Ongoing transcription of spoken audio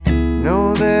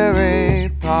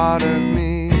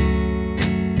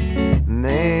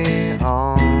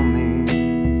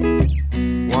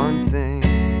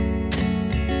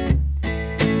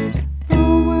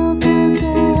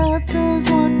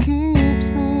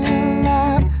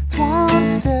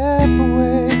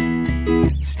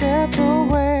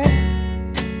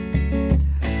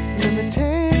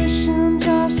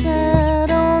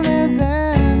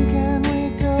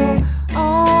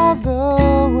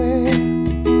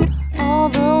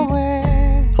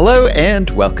Hello and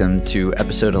welcome to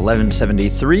episode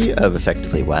 1173 of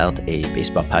Effectively Wild, a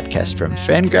baseball podcast from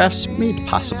Fangraphs, made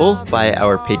possible by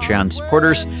our Patreon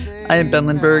supporters. I am Ben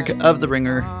Lindbergh of The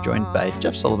Ringer, joined by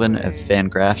Jeff Sullivan of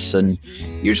Fangraphs, and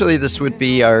usually this would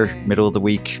be our middle of the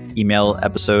week email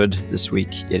episode. This week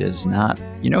it is not.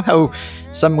 You know how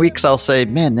some weeks I'll say,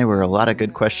 man, there were a lot of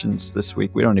good questions this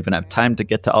week. We don't even have time to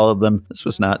get to all of them. This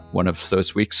was not one of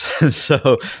those weeks.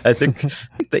 So I think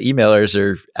the emailers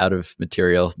are out of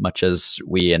material, much as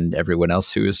we and everyone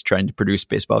else who is trying to produce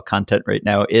baseball content right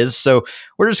now is. So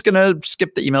we're just going to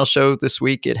skip the email show this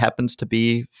week. It happens to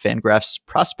be Fangraphs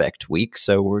Prospect Week.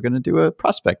 So we're going to do a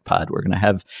prospect pod. We're going to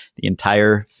have the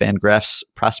entire Fangraphs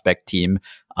prospect team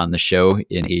on the show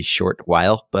in a short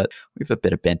while, but we have a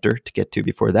bit of banter to get to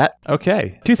before that.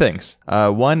 Okay, two things.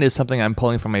 One is something I'm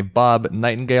pulling from a Bob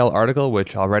Nightingale article,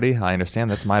 which already I understand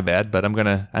that's my bad, but I'm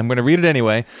gonna read it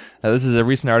anyway. This is a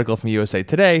recent article from USA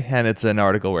Today, and it's an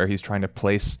article where he's trying to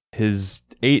place his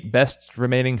 8 best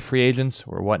remaining free agents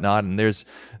or whatnot. And there's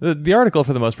the article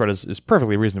for the most part is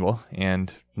perfectly reasonable,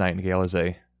 and Nightingale is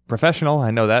a professional.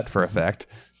 I know that for a fact.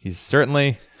 He's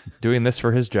certainly doing this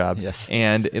for his job. Yes.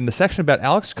 And in the section about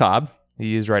Alex Cobb,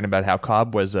 he is writing about how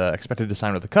Cobb was expected to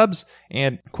sign with the Cubs,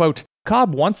 and, quote,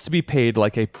 Cobb wants to be paid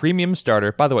like a premium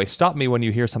starter. By the way, stop me when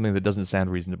you hear something that doesn't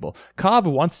sound reasonable. Cobb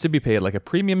wants to be paid like a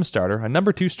premium starter, a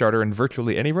number 2 starter in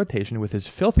virtually any rotation with his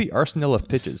filthy arsenal of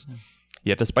pitches.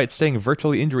 Yet despite staying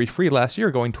virtually injury-free last year,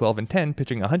 going 12-10,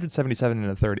 pitching 177 in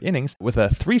the third innings with a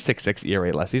 3.66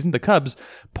 ERA last season, the Cubs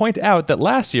point out that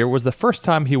last year was the first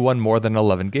time he won more than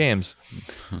 11 games.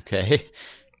 Okay.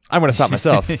 I'm going to stop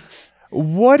myself. I'm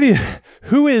going to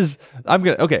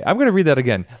read that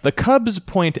again. The Cubs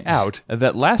point out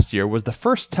that last year was the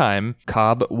first time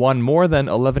Cobb won more than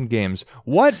 11 games.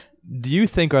 What do you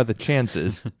think are the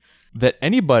chances that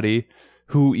anybody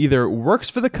who either works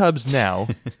for the Cubs now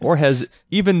or has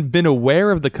even been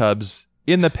aware of the Cubs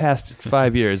in the past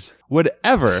 5 years would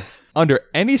ever, under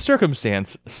any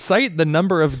circumstance, cite the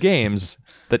number of games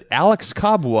that Alex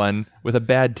Cobb won with a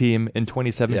bad team in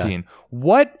 2017? Yeah.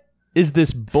 What is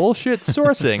this bullshit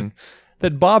sourcing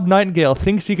that Bob Nightingale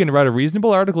thinks he can write a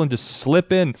reasonable article and just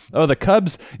slip in, oh, the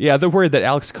Cubs, yeah, they're worried that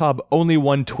Alex Cobb only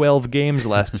won 12 games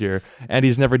last year, and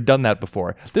he's never done that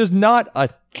before. There's not a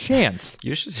chance.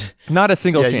 Not a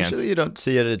single chance. Usually you don't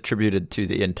see it attributed to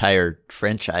the entire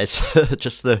franchise.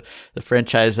 Just the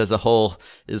franchise as a whole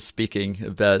is speaking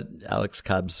about Alex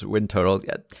Cobb's win total.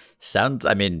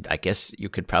 I guess you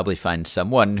could probably find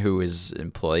someone who is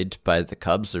employed by the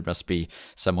Cubs. There must be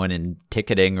someone in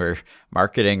ticketing or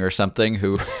marketing or something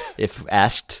who, if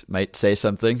asked, might say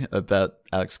something about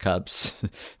Alex Cobb's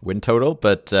win total.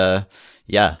 But I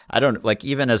don't,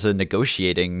 even as a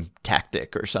negotiating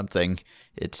tactic or something,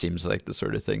 it seems like the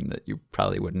sort of thing that you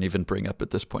probably wouldn't even bring up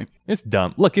at this point. It's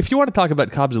dumb. Look, if you want to talk about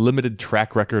Cobb's limited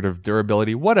track record of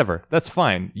durability, whatever, that's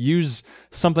fine. Use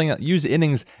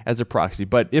innings as a proxy.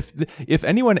 But if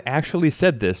anyone actually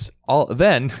said this,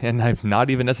 then, and I'm not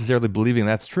even necessarily believing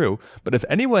that's true, but if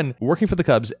anyone working for the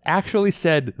Cubs actually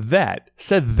said that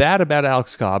about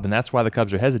Alex Cobb, and that's why the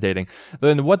Cubs are hesitating,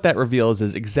 then what that reveals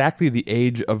is exactly the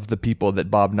age of the people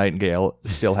that Bob Nightingale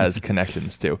still has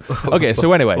connections to. Okay,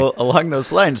 so anyway. Well, along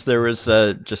those lines, there was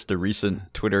just a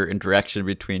recent Twitter interaction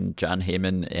between Jon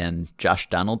Heyman and Josh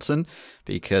Donaldson,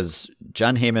 because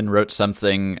Jon Heyman wrote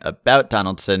something about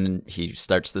Donaldson. He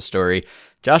starts the story.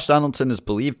 Josh Donaldson is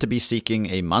believed to be seeking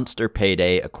a monster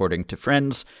payday, according to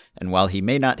friends, and while he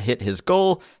may not hit his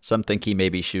goal, some think he may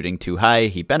be shooting too high.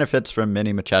 He benefits from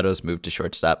Manny Machado's move to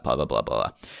shortstop, blah, blah, blah, blah.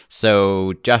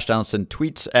 So Josh Donaldson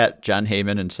tweets at Jon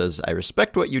Heyman and says, I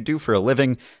respect what you do for a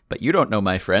living, but you don't know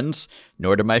my friends,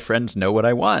 nor do my friends know what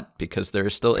I want, because there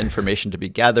is still information to be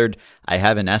gathered. I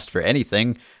haven't asked for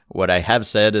anything. What I have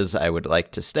said is I would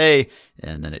like to stay,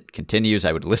 and then it continues,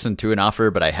 I would listen to an offer,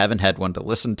 but I haven't had one to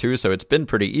listen to, so it's been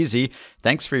pretty easy.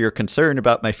 Thanks for your concern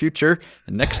about my future,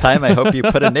 and next time I hope you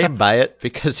put a name by it,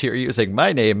 because you're using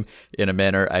my name in a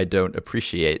manner I don't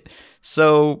appreciate.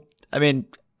 So, I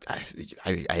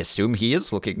assume he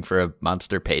is looking for a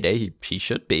monster payday. He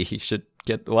should be. He should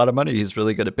get a lot of money. He's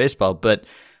really good at baseball, but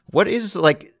what is,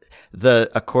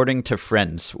 according to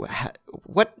friends,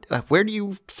 where do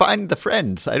you find the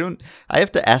friends? I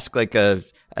have to ask a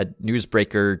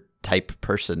newsbreaker type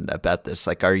person about this.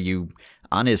 Are you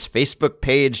on his Facebook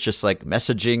page, just like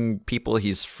messaging people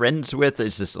he's friends with?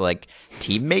 Is this like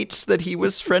teammates that he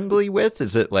was friendly with?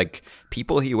 Is it like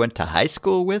people he went to high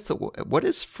school with? What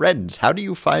is friends? How do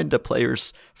you find a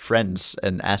player's friends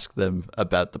and ask them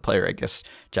about the player? I guess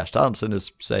Josh Donaldson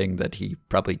is saying that he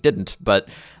probably didn't, but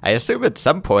I assume at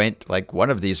some point, like one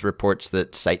of these reports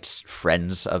that cites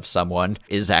friends of someone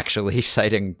is actually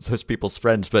citing those people's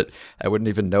friends, but I wouldn't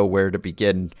even know where to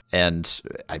begin. And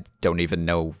I don't even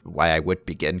know why I would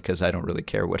begin because I don't really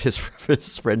care what his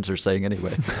friends are saying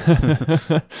anyway.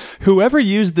 Whoever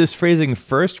used this phrasing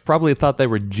first probably thought they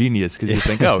were genius, because you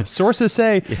think, oh, sources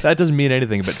say that doesn't mean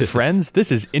anything, but friends,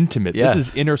 this is intimate. Yeah. This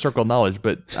is inner circle knowledge.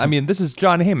 But I mean, this is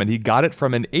Jon Heyman. He got it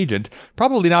from an agent,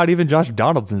 probably not even Josh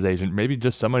Donaldson's agent, maybe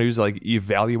just someone who's like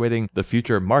evaluating the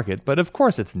future market. But of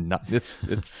course, it's not. It's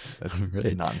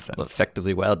Right. nonsense. Well,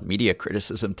 effectively wild media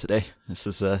criticism today. This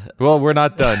is Well, we're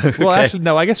not done. Well, Okay. actually,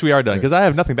 no, I guess we are done, because I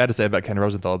have nothing bad to say about Ken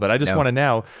Rosenthal, but I just want to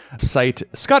now cite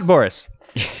Scott Boras.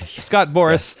 Scott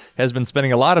Boras has been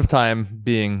spending a lot of time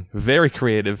being very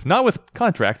creative, not with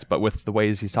contracts, but with the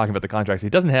ways he's talking about the contracts he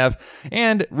doesn't have.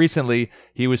 And recently,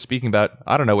 he was speaking about,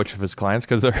 I don't know which of his clients,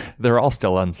 because they're all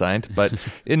still unsigned. But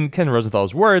in Ken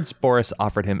Rosenthal's words, Boras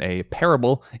offered him a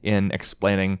parable in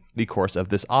explaining the course of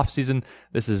this offseason.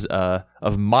 This is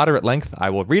of moderate length. I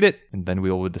will read it, and then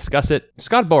we will discuss it.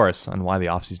 Scott Boras on why the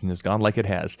offseason has gone like it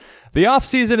has. The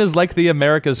offseason is like the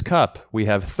America's Cup. We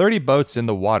have 30 boats in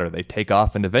the water. They take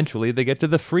off, and eventually they get to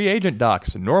the free agent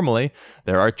docks. Normally,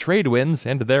 there are trade winds,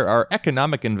 and there are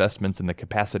economic investments in the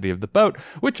capacity of the boat,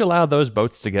 which allow those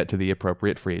boats to get to the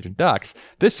appropriate free agent docks.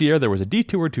 This year, there was a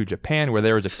detour to Japan where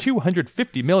there was a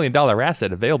 $250 million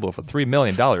asset available for $3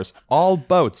 million. All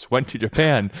boats went to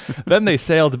Japan. Then they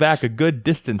sailed back a good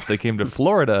distance. They came to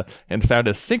Florida and found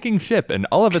a sinking ship, and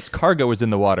all of its cargo was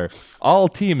in the water. All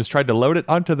teams tried to load it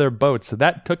onto their boats, so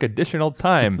that took additional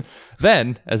time.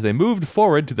 Then, as they moved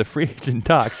forward to the free agent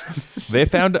docks, they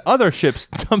found other ships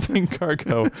dumping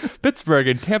cargo, Pittsburgh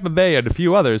and Tampa Bay and a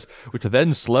few others, which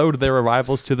then slowed their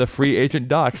arrivals to the free agent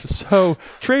docks. So,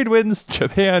 trade winds,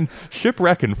 Japan,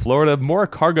 shipwreck in Florida, more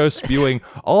cargo spewing,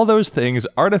 all those things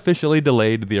artificially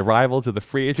delayed the arrival to the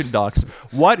free agent docks.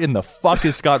 What in the fuck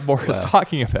is Scott Boras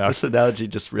talking about? This analogy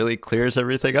just really clears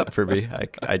everything up for me.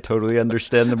 I totally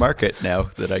understand the market now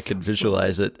that I can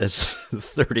visualize it as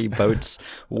 30 boats.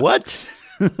 What?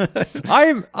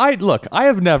 I'm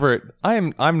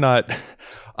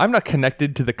not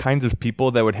connected to the kinds of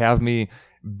people that would have me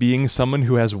being someone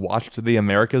who has watched the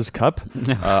America's Cup.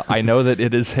 I know that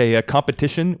it is a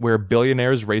competition where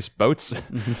billionaires race boats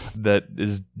that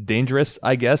is dangerous,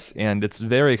 I guess, and it's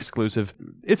very exclusive.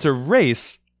 It's a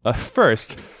race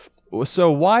first.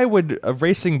 So why would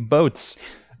racing boats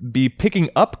be picking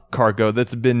up cargo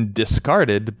that's been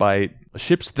discarded by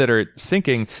ships that are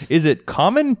sinking? Is it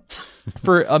common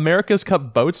for America's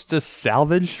Cup boats to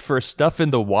salvage for stuff in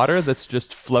the water that's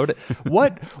just floating?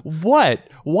 What?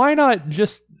 Why not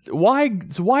just...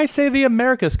 Why say the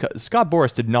America's Cup? Scott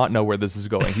Boras did not know where this is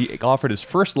going. He offered his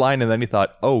first line, and then he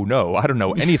thought, oh no, I don't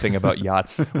know anything about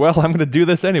yachts. Well, I'm going to do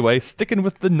this anyway, sticking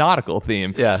with the nautical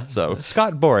theme. Yeah. So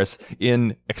Scott Boras,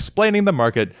 in explaining the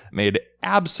market, made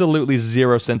absolutely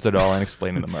zero sense at all in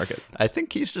explaining the market. I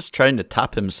think he's just trying to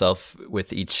top himself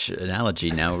with each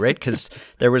analogy now, right? Because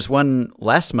there was one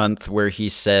last month where he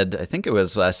said, I think it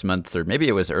was last month, or maybe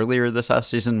it was earlier this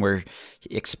offseason, where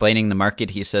explaining the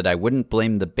market, he said, I wouldn't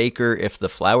blame the baker if the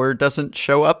flour doesn't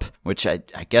show up, which I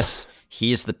guess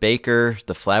he's the baker,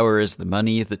 the flour is the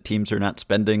money the teams are not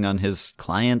spending on his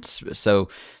clients. So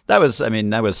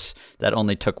that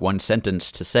only took one sentence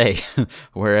to say,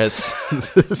 whereas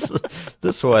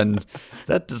this one,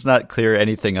 that does not clear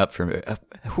anything up for me.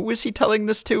 Who was he telling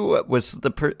this to?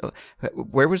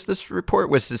 Where was this report?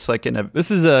 Was this like in a...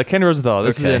 This is Ken Rosenthal.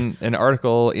 This is an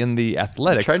article in The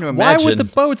Athletic. I'm trying to imagine... Why would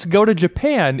the boats go to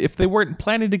Japan if they weren't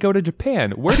planning to go to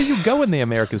Japan? Where do you go in the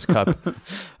America's Cup?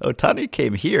 Otani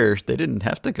came here. They didn't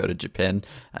have to go to Japan.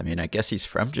 I mean, I guess he's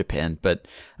from Japan, but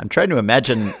I'm trying to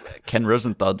imagine Ken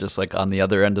Rosenthal just like on the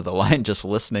other end of the line, just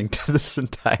listening to this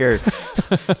entire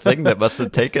thing that must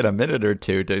have taken a minute or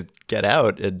two to get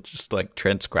out, and just like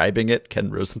transcribing it.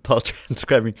 Ken Rosenthal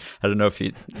transcribing. I don't know if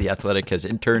The Athletic has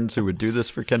interns who would do this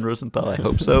for Ken Rosenthal. I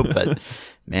hope so, but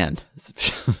man,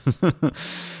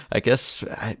 I guess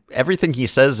everything he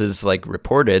says is like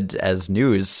reported as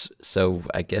news. So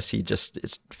I guess he just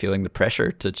is feeling the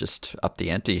pressure to just up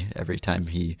the ante every time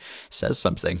he says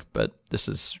something. But this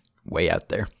is way out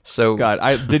there. So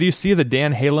God, did you see the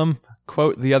Dan Halem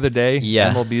quote the other day,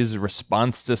 Yeah. MLB's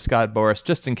response to Scott Boras,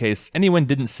 just in case anyone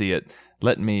didn't see it.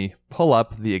 Let me pull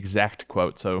up the exact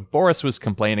quote. So Boras was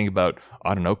complaining about,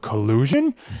 I don't know,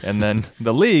 collusion? And then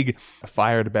the league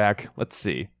fired back. Let's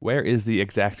see. Where is the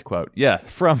exact quote? Yeah,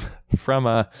 from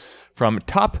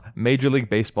top Major League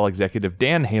Baseball executive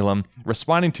Dan Halem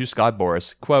responding to Scott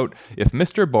Boras, quote, "If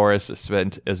Mr. Boras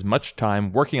spent as much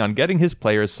time working on getting his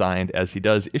players signed as he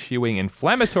does issuing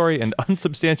inflammatory and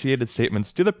unsubstantiated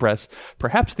statements to the press,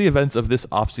 perhaps the events of this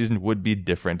offseason would be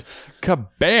different."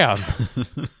 Kabam!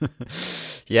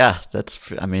 Yeah,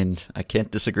 I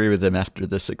can't disagree with him after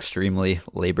this extremely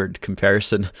labored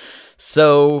comparison.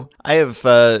 So I have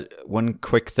one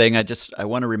quick thing. I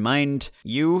want to remind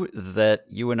you that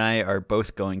you and I are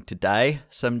both going to die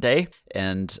someday.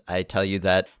 And I tell you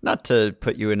that not to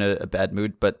put you in a bad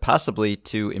mood, but possibly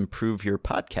to improve your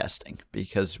podcasting,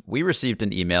 because we received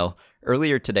an email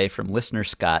earlier today from listener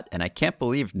Scott, and I can't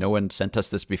believe no one sent us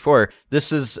this before.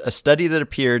 This is a study that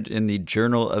appeared in the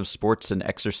Journal of Sports and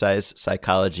Exercise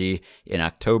Psychology in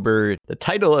October. The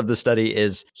title of the study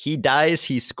is "He Dies,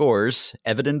 He Scores: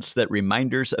 Evidence That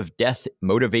Reminders of Death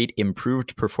Motivate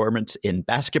Improved Performance in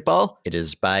Basketball." It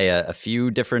is by a few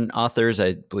different authors.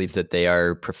 I believe that they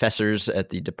are professors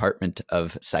at the Department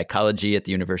of Psychology at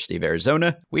the University of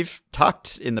Arizona. We've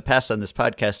talked in the past on this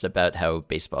podcast about how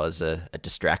baseball is a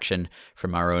distraction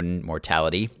from our own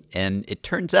mortality. And it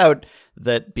turns out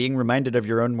that being reminded of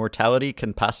your own mortality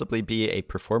can possibly be a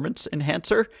performance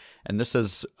enhancer. And this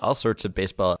has all sorts of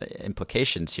baseball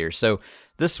implications here. So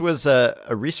this was a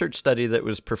research study that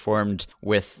was performed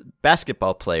with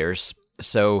basketball players.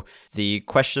 So the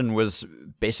question was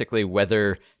basically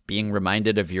whether being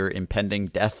reminded of your impending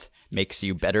death makes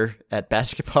you better at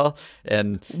basketball.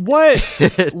 And what?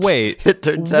 Wait, it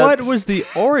turns what out, was the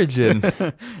origin?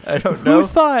 I don't know. Who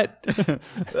thought?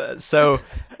 So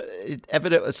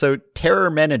terror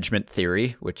management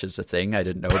theory, which is a thing I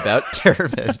didn't know about, terror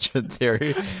management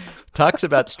theory, talks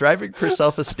about striving for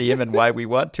self-esteem and why we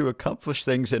want to accomplish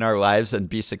things in our lives and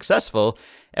be successful.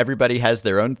 Everybody has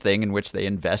their own thing in which they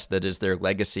invest that is their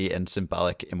legacy and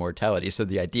symbolic immortality. So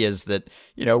the idea is that,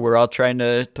 we're all trying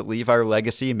to leave our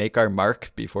legacy, make our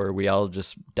mark before we all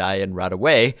just die and rot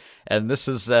away. And this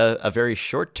is a very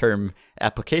short-term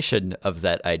application of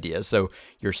that idea. So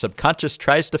your subconscious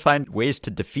tries to find ways to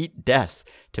defeat death,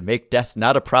 to make death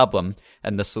not a problem.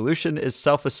 And the solution is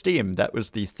self-esteem. That was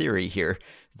the theory here,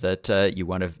 that you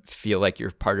want to feel like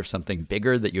you're part of something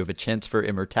bigger, that you have a chance for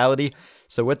immortality.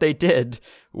 So what they did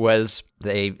was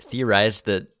they theorized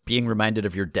that being reminded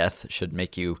of your death should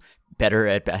make you better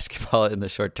at basketball in the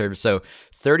short term. So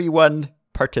 31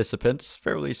 participants,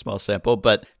 fairly small sample,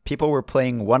 but people were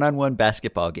playing one-on-one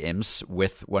basketball games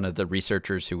with one of the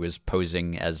researchers who was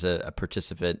posing as a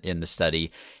participant in the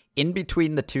study. In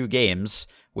between the two games,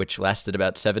 which lasted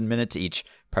about 7 minutes each,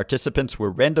 participants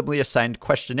were randomly assigned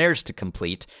questionnaires to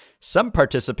complete. Some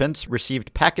participants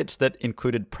received packets that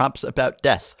included prompts about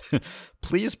death.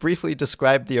 Please briefly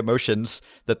describe the emotions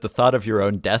that the thought of your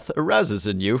own death arouses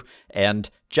in you, and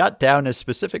jot down as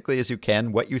specifically as you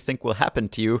can what you think will happen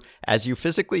to you as you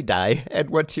physically die and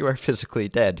once you are physically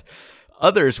dead.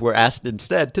 Others were asked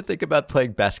instead to think about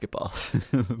playing basketball.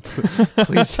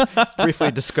 Please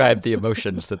briefly describe the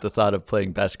emotions that the thought of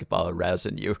playing basketball arouse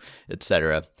in you,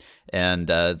 etc. And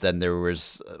then there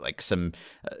was some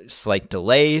slight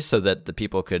delay so that the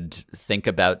people could think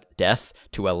about death,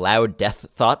 to allow death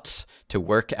thoughts to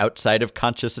work outside of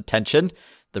conscious attention.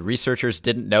 The researchers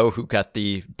didn't know who got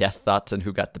the death thoughts and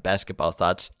who got the basketball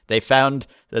thoughts. They found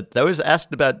that those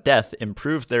asked about death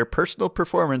improved their personal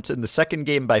performance in the second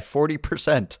game by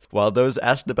 40%, while those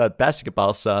asked about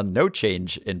basketball saw no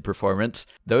change in performance.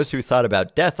 Those who thought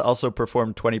about death also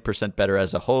performed 20% better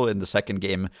as a whole in the second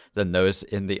game than those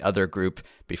in the other group.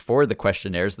 Before the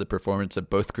questionnaires, the performance of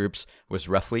both groups was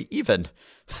roughly even.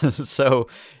 So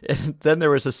then there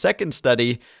was a second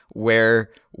study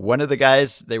where one of the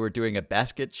guys, they were doing a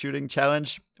basket shooting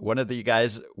challenge. One of the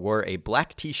guys wore a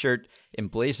black t-shirt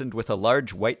emblazoned with a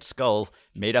large white skull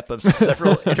made up of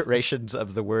several iterations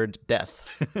of the word death.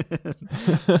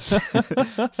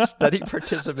 Study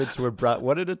participants were brought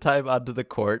one at a time onto the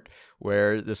court,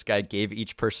 where this guy gave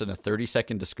each person a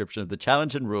 30-second description of the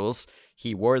challenge and rules.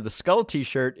 He wore the skull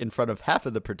t-shirt in front of half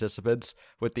of the participants.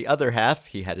 With the other half,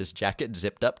 he had his jacket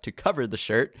zipped up to cover the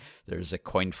shirt. There's a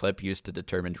coin flip used to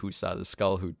determine who saw the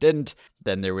skull, who didn't.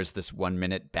 Then there was this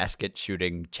 1-minute basket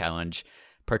shooting challenge.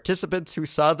 Participants who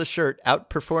saw the shirt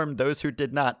outperformed those who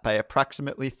did not by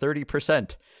approximately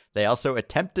 30%. They also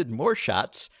attempted more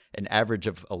shots, an average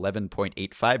of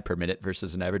 11.85 per minute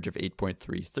versus an average of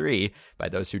 8.33 by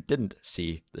those who didn't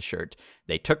see the shirt.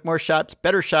 They took more shots,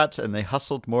 better shots, and they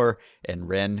hustled more and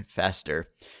ran faster.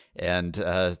 And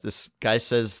this guy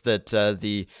says that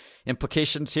the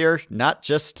implications here, not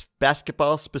just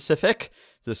basketball specific.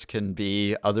 This can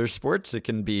be other sports. It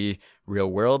can be real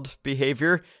world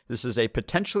behavior. This is a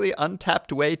potentially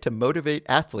untapped way to motivate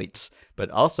athletes,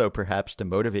 but also perhaps to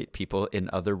motivate people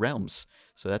in other realms.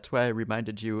 So that's why I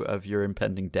reminded you of your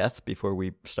impending death before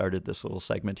we started this little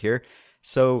segment here.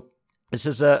 So this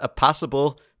is a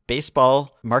possible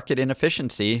baseball market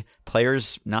inefficiency,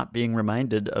 players not being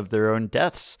reminded of their own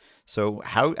deaths. So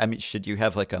should you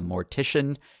have like a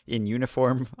mortician in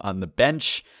uniform on the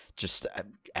bench, just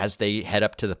as they head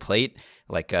up to the plate,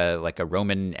 like a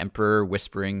Roman emperor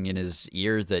whispering in his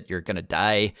ear that you're going to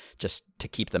die, just to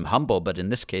keep them humble? But in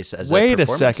this case, as a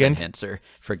performance enhancer,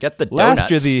 forget the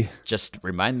donuts. Just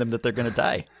remind them that they're going to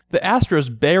die. The Astros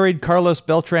buried Carlos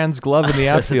Beltran's glove in the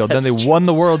outfield. Then they won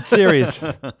the World Series.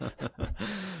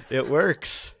 It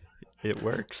works.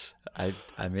 I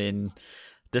mean,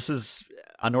 this is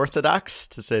unorthodox,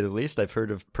 to say the least. I've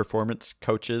heard of performance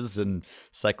coaches and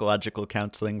psychological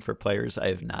counseling for players. I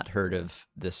have not heard of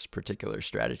this particular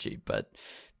strategy, but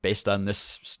based on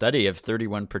this study of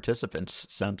 31 participants,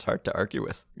 sounds hard to argue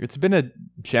with. It's been a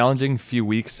challenging few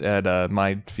weeks at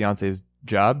my fiance's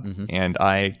job, and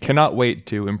I cannot wait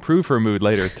to improve her mood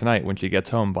later tonight when she gets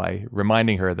home by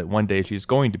reminding her that one day she's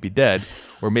going to be dead,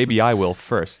 or maybe I will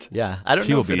first. Yeah, I don't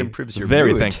know if it improves your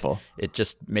very mood. Thankful. It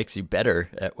just makes you better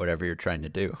at whatever you're trying to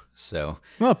do. So,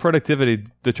 well, productivity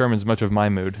determines much of my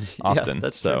mood often. Yeah,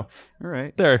 that's so. True. All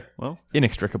right. They're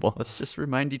inextricable. Let's just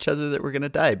remind each other that we're going to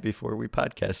die before we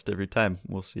podcast every time.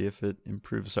 We'll see if it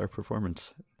improves our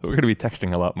performance. We're going to be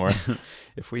texting a lot more.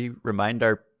 If we remind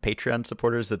our Patreon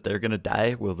supporters that they're going to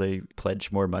die, will they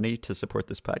pledge more money to support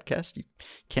this podcast? You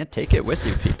can't take it with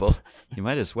you, people. You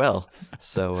might as well.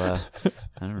 So, I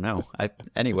don't know.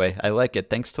 Anyway, I like it.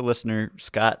 Thanks to listener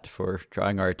Scott for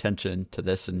drawing our attention to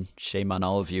this, and shame on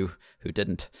all of you who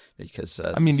didn't, because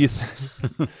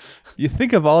you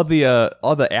think of all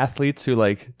the athletes who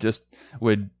like just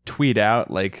would tweet out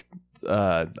like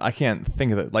I can't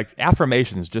think of it, like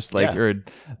affirmations, just like or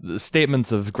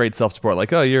statements of great self-support,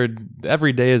 like, oh, you're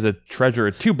every day is a treasure,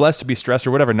 too blessed to be stressed,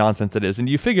 or whatever nonsense it is. And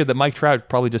you figure that Mike Trout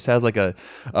probably just has like a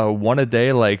one a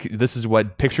day, like this is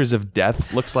what pictures of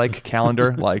death looks like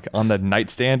calendar, like on the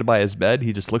nightstand by his bed.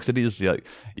 He just looks at it, he's like,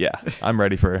 yeah, I'm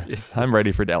ready for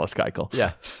Dallas Keuchel.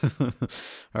 Yeah.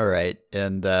 All right.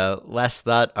 And last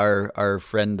thought, our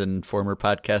friend and former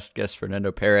podcast guest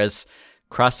Fernando Perez,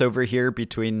 crossover here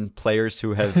between players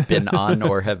who have been on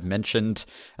or have been mentioned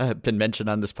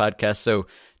on this podcast. So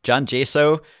John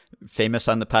Jaso, famous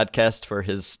on the podcast for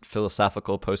his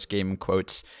philosophical post-game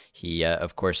quotes. He,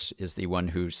 of course, is the one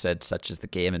who said such is the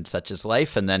game and such is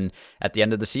life. And then at the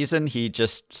end of the season, he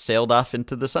just sailed off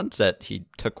into the sunset. He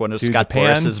took one of Scott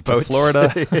Boris's boats.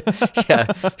 Florida. Yeah,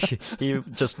 he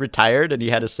just retired and he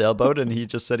had a sailboat and he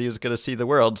just said he was going to see the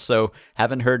world. So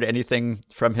haven't heard anything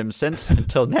from him since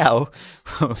until now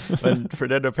when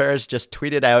Fernando Perez just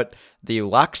tweeted out the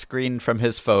lock screen from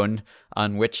his phone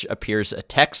on which appears a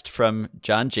text from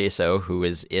John Jaso, who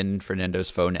is in Fernando's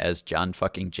phone as John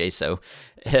fucking Jaso.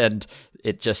 And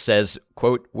it just says,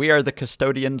 quote, "We are the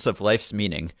custodians of life's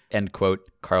meaning," end quote,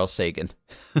 Carl Sagan.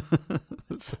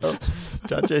 So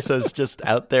John Jaso's just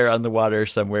out there on the water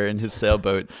somewhere in his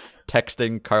sailboat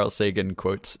texting Carl Sagan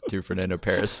quotes to Fernando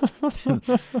Perez.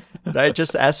 And I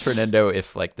just asked Fernando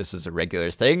if like this is a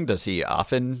regular thing. Does he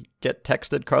often get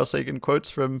texted Carl Sagan quotes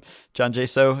from John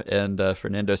Jaso? And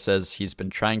Fernando says he's been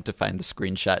trying to find the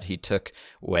screenshot he took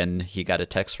when he got a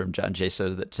text from John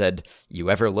Jaso that said, "You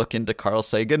ever look into Carl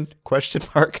Sagan?" ?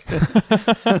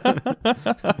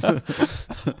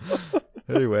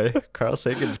 Anyway, Carl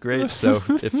Sagan's great. So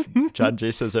if John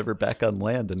Jaso's ever back on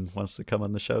land and wants to come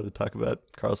on the show to talk about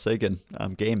Carl Sagan,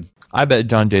 I'm game. I bet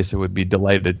John Jaso would be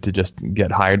delighted to just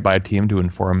get hired by a team to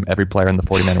inform every player in the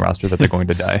 40-man roster that they're going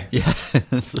to die. Yeah,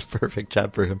 that's a perfect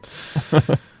job for him.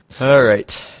 All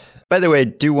right. By the way, I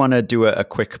do want to do a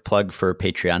quick plug for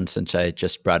Patreon since I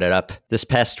just brought it up. This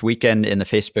past weekend in the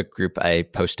Facebook group, I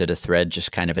posted a thread,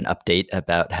 just kind of an update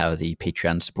about how the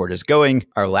Patreon support is going.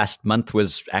 Our last month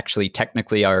was actually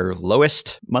technically our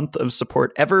lowest month of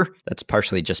support ever. That's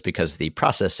partially just because the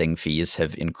processing fees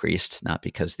have increased, not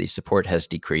because the support has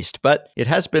decreased. But it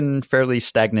has been fairly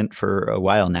stagnant for a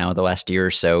while now, the last year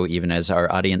or so, even as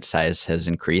our audience size has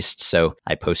increased. So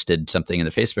I posted something in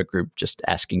the Facebook group just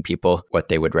asking people what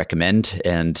they would recommend recommend.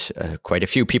 And quite a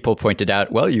few people pointed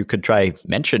out, well, you could try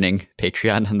mentioning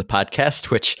Patreon on the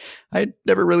podcast, which I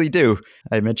never really do.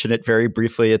 I mention it very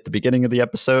briefly at the beginning of the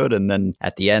episode and then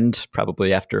at the end,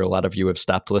 probably after a lot of you have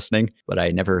stopped listening, but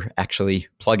I never actually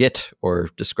plug it or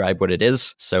describe what it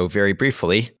is. So very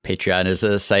briefly, Patreon is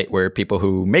a site where people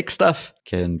who make stuff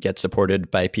can get supported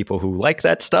by people who like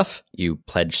that stuff. You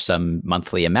pledge some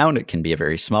monthly amount. It can be a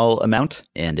very small amount,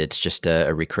 and it's just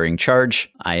a recurring charge.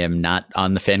 I am not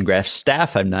on the Fangraphs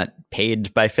staff. I'm not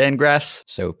paid by Fangraphs.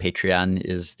 So Patreon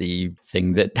is the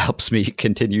thing that helps me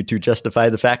continue to justify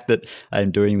the fact that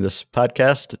I'm doing this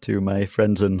podcast to my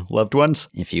friends and loved ones.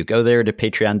 If you go there to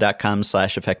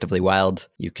patreon.com/effectivelywild,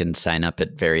 you can sign up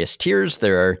at various tiers.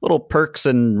 There are little perks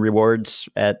and rewards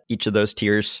at each of those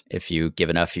tiers. If you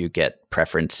give enough, you get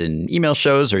preference in email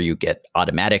shows, or you get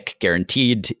automatic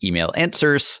guaranteed email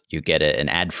answers. You get an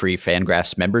ad-free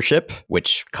Fangraphs membership,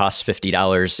 which costs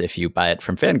 $50 if you buy it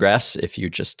from Fangraphs. If you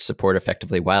just support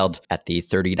Effectively Wild at the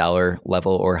 $30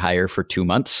 level or higher for 2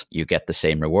 months, you get the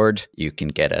same reward. You can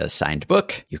get a signed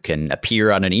book. You can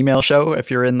appear on an email show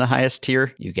if you're in the highest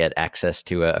tier. You get access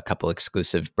to a couple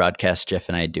exclusive broadcasts Jeff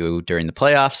and I do during the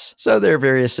playoffs. So there are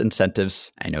various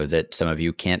incentives. I know that some of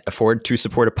you can't afford to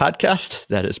support a podcast.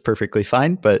 That is perfectly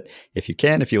fine. But if you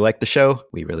can, if you like the show,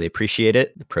 we really appreciate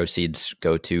it. The proceeds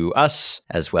go to us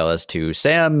as well as to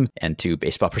Sam and to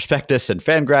Baseball Prospectus and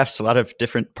Fangraphs, a lot of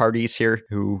different parties here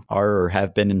who are or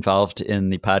have been involved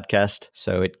in the podcast.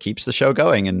 So it keeps the show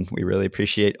going, and we really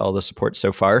appreciate all the support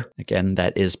so far. Again,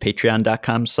 that is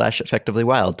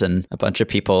patreon.com/effectivelywild. And a bunch of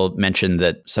people mentioned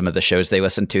that some of the shows they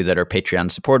listen to that are Patreon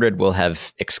supported will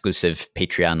have exclusive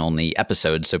Patreon only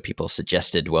episodes. So people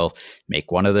suggested, well,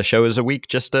 make one of the shows a week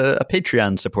just a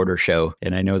Patreon supporter show.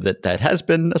 And I know that that has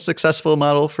been a successful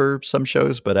model for some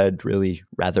shows, but I'd really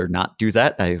rather not do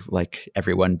that. I like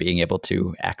everyone being able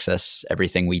to access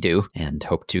everything we do and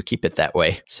hope to keep it that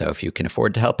way. So if you can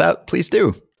afford to help out, please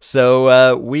do.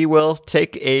 So we will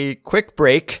take a quick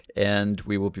break, and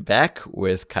we will be back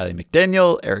with Kylie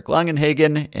McDaniel, Eric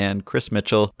Longenhagen, and Chris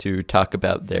Mitchell to talk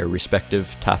about their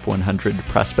respective top 100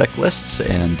 prospect lists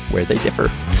and where they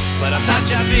differ. But I thought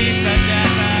you'd be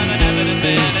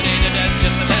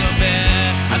just a little bit.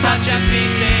 I thought you'd be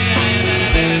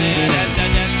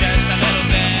just a little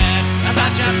bit. I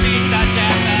thought you'd be just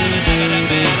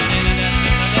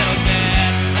a little bit.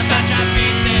 I thought you'd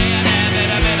be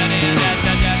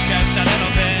just a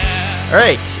little bit. All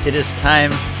right, it is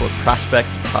time for Prospect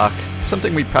Talk.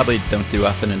 Something we probably don't do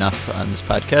often enough on this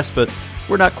podcast, but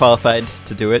we're not qualified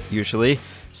to do it usually.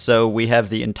 So we have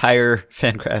the entire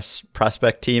Fangraphs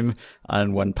prospect team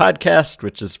on one podcast,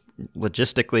 which is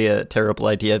logistically a terrible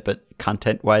idea, but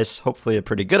content-wise, hopefully a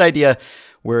pretty good idea.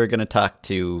 We're going to talk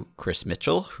to Chris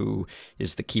Mitchell, who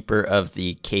is the keeper of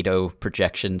the Cato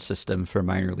projection system for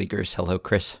minor leaguers. Hello,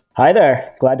 Chris. Hi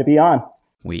there. Glad to be on.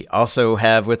 We also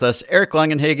have with us Eric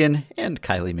Longenhagen and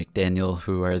Kylie McDaniel,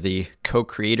 who are the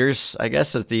co-creators, I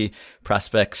guess, of the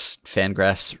Prospects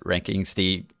Fangraphs rankings,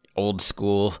 the old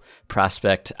school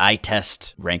prospect eye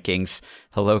test rankings.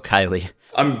 Hello, Kylie.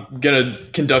 I'm going to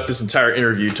conduct this entire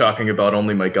interview talking about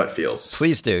only my gut feels.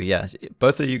 Please do, yeah.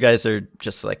 Both of you guys are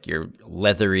just like your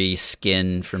leathery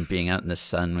skin from being out in the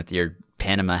sun with your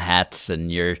Panama hats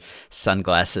and your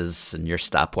sunglasses and your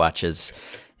stopwatches.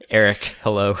 Eric,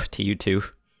 hello to you too.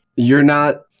 You're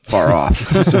not far off.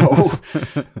 So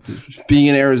being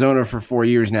in Arizona for 4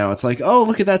 years now, it's like, oh,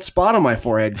 look at that spot on my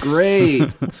forehead.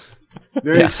 Great.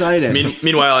 Very excited.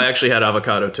 Meanwhile, I actually had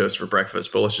avocado toast for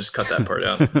breakfast, but let's just cut that part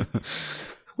out.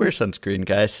 Wear sunscreen,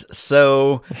 guys.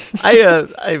 So I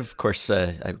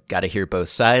got to hear both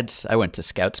sides. I went to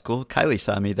scout school. Kylie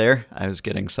saw me there. I was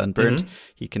getting sunburned. Mm-hmm.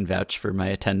 He can vouch for my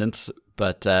attendance.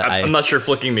 But I'm not sure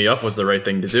flicking me off was the right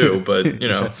thing to do, but,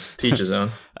 teach his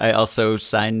own. I also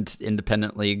signed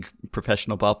independent league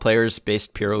professional ball players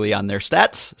based purely on their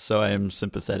stats. So I am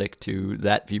sympathetic to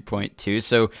that viewpoint, too.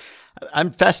 So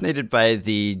I'm fascinated by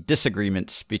the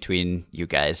disagreements between you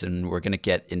guys, and we're going to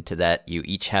get into that. You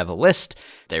each have a list.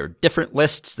 They're different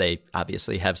lists. They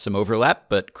obviously have some overlap,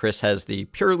 but Chris has the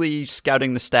purely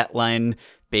scouting the stat line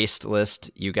based list.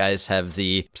 You guys have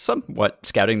the somewhat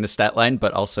scouting the stat line,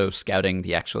 but also scouting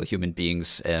the actual human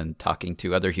beings and talking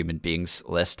to other human beings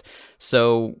list.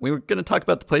 So we were going to talk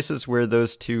about the places where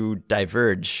those two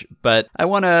diverge, but I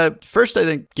want to first, I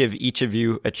think, give each of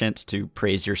you a chance to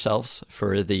praise yourselves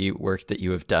for the work that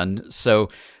you have done. So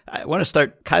I want to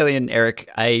start, Kylie and Eric.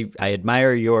 I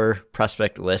admire your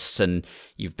prospect lists, and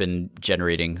you've been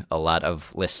generating a lot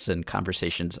of lists and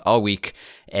conversations all week.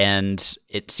 And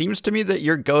it seems to me that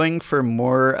you're going for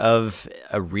more of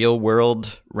a real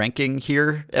world ranking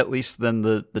here, at least than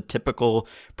the typical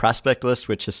prospect list,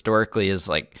 which historically is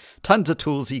like tons of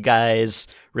toolsy guys,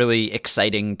 really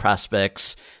exciting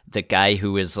prospects. The guy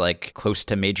who is like close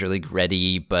to major league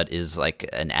ready, but is like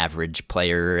an average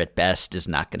player at best is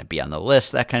not going to be on the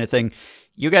list, that kind of thing.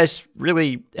 You guys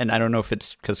really, and I don't know if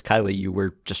it's because Kylie, you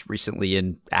were just recently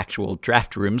in actual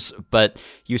draft rooms, but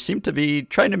you seem to be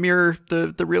trying to mirror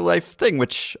the real life thing,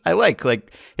 which I like.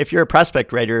 Like if you're a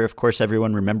prospect writer, of course,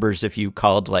 everyone remembers if you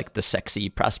called like the sexy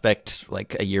prospect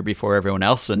like a year before everyone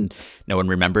else, and no one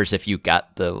remembers if you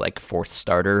got the like fourth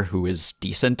starter who is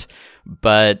decent.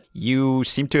 But you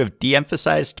seem to have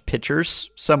de-emphasized pitchers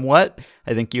somewhat.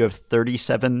 I think you have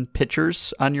 37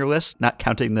 pitchers on your list, not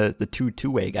counting the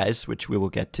two-way guys, which we will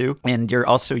get to. And you're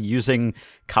also using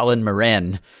Colin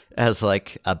Moran as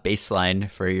like a baseline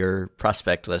for your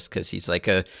prospect list because he's like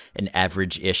an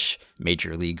average-ish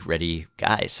major league ready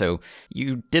guy. So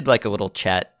you did like a little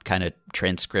chat kind of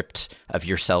transcript of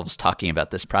yourselves talking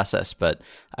about this process, but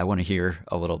I want to hear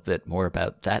a little bit more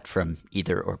about that from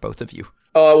either or both of you.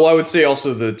 Well, I would say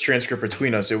also the transcript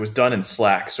between us, it was done in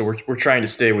Slack. So we're trying to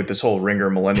stay with this whole ringer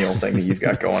millennial thing that you've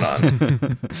got going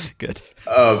on. Good.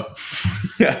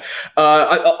 Yeah.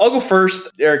 I'll go first.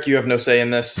 Eric, you have no say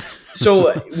in this.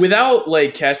 So without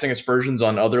like casting aspersions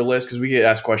on other lists, because we get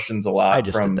asked questions a lot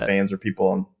from fans or people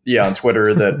on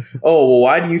Twitter that, oh, well,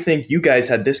 why do you think you guys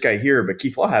had this guy here, but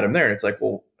Keith Law had him there? And it's like,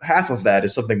 well, half of that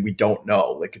is something we don't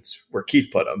know. Like it's where Keith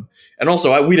put him. And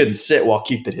also we didn't sit while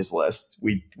Keith did his list.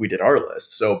 We did our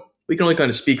list. So we can only kind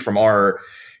of speak from our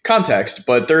context,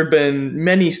 but there have been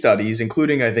many studies,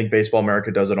 including I think Baseball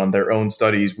America does it on their own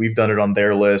studies. We've done it on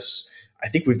their lists. I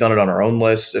think we've done it on our own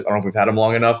lists. I don't know if we've had them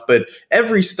long enough, but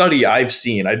every study I've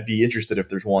seen, I'd be interested if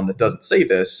there's one that doesn't say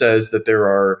this, says that there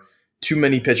are too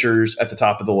many pitchers at the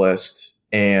top of the list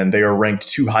and they are ranked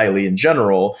too highly in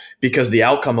general because the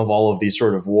outcome of all of these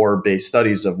sort of war-based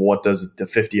studies of what does the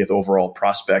 50th overall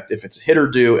prospect, if it's a hitter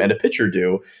do and a pitcher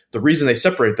do, the reason they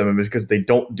separate them is because they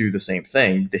don't do the same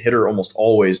thing. The hitter almost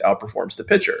always outperforms the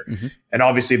pitcher. Mm-hmm. And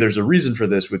obviously there's a reason for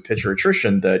this with pitcher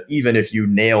attrition that even if you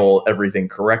nail everything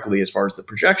correctly as far as the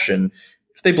projection,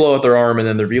 if they blow out their arm and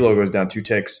then their velo goes down 2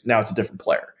 ticks, now it's a different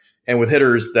player. And with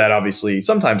hitters, that obviously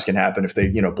sometimes can happen if they,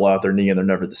 blow out their knee and they're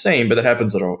never the same, but that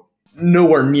happens at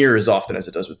nowhere near as often as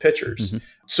it does with pitchers. Mm-hmm.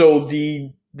 So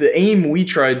the aim we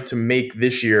tried to make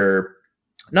this year,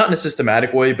 not in a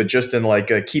systematic way, but just in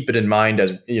like keep it in mind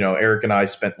as, Eric and I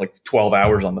spent like 12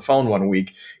 hours on the phone one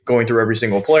week going through every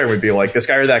single player. And we'd be like, this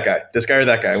guy or that guy, this guy or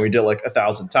that guy. And we did it like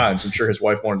 1,000 times. I'm sure his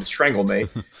wife wanted to strangle me.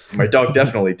 My dog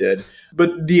definitely did.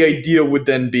 But the idea would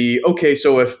then be, okay,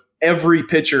 so if every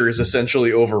pitcher is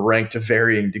essentially overranked to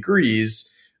varying degrees,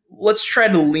 let's try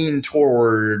to lean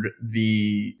toward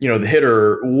the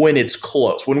hitter when it's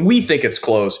close. When we think it's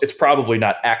close, it's probably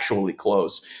not actually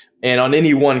close. And on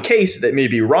any one case that may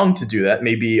be wrong to do that,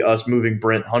 maybe us moving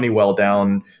Brent Honeywell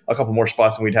down a couple more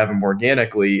spots than we'd have him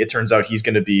organically, it turns out he's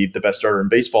going to be the best starter in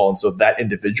baseball. And so that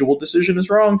individual decision is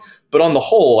wrong. But on the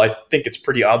whole, I think it's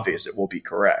pretty obvious it will be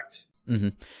correct. Mm-hmm.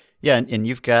 Yeah, and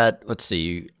you've got, let's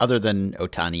see, other than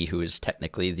Ohtani, who is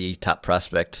technically the top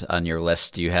prospect on your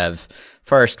list, you have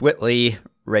Forrest Whitley,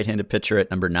 right-handed pitcher at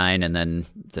number 9, and then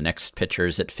the next pitcher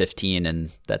is at 15,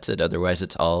 and that's it. Otherwise,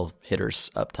 it's all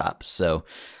hitters up top. So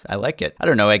I like it. I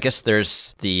don't know. I guess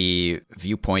there's the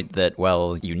viewpoint that,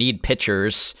 well, you need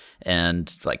pitchers,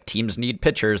 and like teams need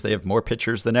pitchers. They have more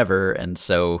pitchers than ever. And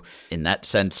so in that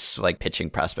sense, like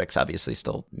pitching prospects obviously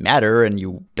still matter, and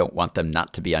you don't want them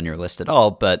not to be on your list at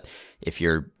all. But if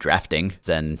you're drafting,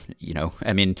 then,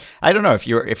 I don't know, if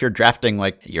you're drafting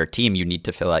like your team, you need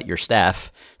to fill out your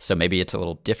staff. So maybe it's a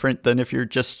little different than if you're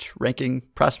just ranking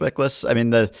prospect lists. I mean,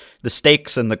 the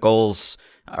stakes and the goals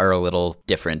are a little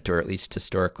different, or at least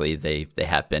historically they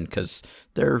have been, because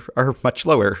there are much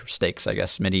lower stakes, I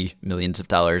guess, many millions of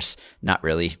dollars, not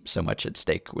really so much at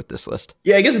stake with this list.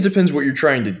 Yeah, I guess it depends what you're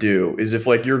trying to do. Is if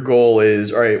like your goal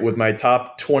is, all right, with my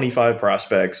top 25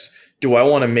 prospects, do I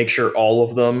want to make sure all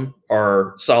of them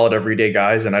are solid everyday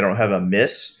guys and I don't have a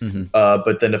miss? Mm-hmm.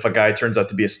 But then if a guy turns out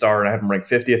to be a star and I have him ranked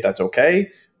 50th, that's okay?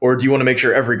 Or do you want to make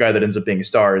sure every guy that ends up being a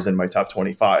star is in my top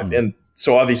 25? Mm-hmm. And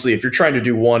so obviously if you're trying to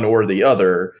do one or the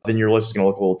other, then your list is going to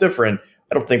look a little different.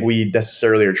 I don't think we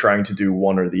necessarily are trying to do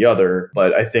one or the other,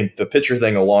 but I think the pitcher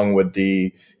thing, along with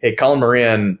hey, Colin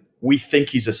Moran we think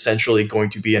he's essentially going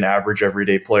to be an average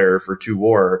everyday player for 2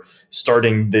 WAR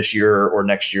starting this year or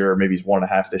next year, or maybe he's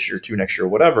 1.5 this year, 2 next year,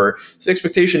 whatever. So the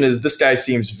expectation is this guy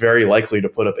seems very likely to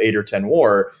put up 8 or 10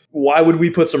 WAR. Why would we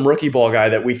put some rookie ball guy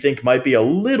that we think might be a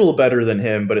little better than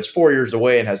him, but is 4 years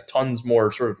away and has tons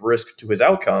more sort of risk to his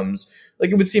outcomes?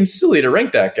 Like, it would seem silly to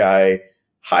rank that guy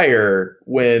higher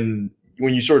when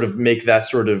you sort of make that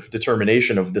sort of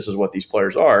determination of this is what these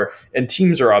players are. And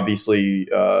teams are obviously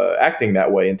acting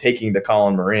that way and taking the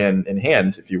Colin Moran in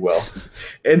hand, if you will.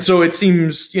 And so it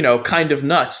seems, kind of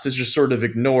nuts to just sort of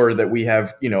ignore that we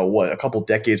have, a couple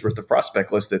decades worth of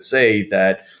prospect lists that say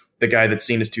that the guy that's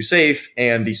seen as too safe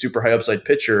and the super high upside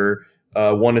pitcher,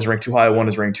 one is ranked too high, one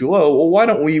is ranked too low. Well, why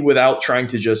don't we, without trying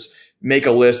to just make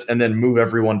a list and then move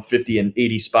everyone 50 and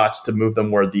 80 spots to move them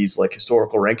where these like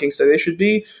historical rankings say they should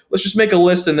be, let's just make a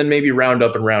list and then maybe round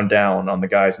up and round down on the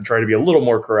guys and try to be a little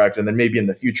more correct. And then maybe in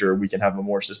the future, we can have a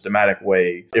more systematic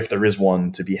way, if there is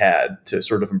one to be had, to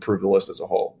sort of improve the list as a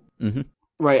whole. Mm-hmm.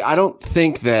 Right. I don't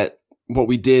think that what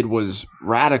we did was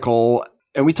radical.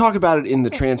 And we talk about it in the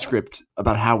transcript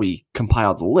about how we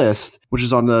compiled the list, which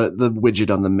is on the widget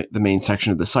on the main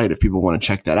section of the site if people want to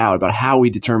check that out, about how we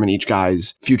determine each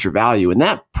guy's future value. And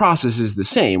that process is the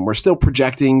same. We're still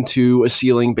projecting to a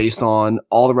ceiling based on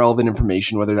all the relevant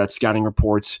information, whether that's scouting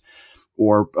reports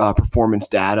or performance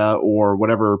data or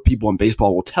whatever people in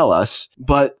baseball will tell us.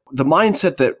 But the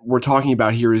mindset that we're talking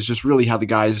about here is just really how the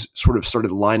guys sort of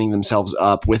started lining themselves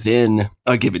up within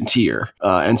a given tier.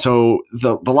 And so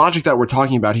the logic that we're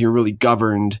talking about here really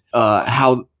governed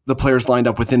how the players lined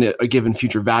up within a given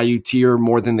future value tier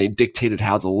more than they dictated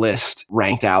how the list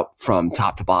ranked out from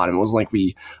top to bottom. It wasn't like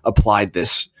we applied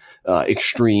this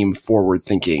extreme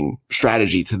forward-thinking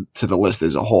strategy to the list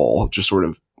as a whole, just sort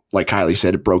of, like Kylie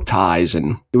said, it broke ties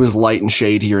and it was light and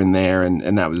shade here and there. And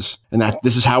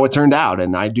this is how it turned out.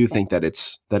 And I do think that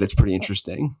it's pretty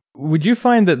interesting. Would you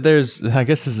find that I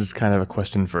guess this is kind of a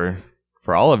question for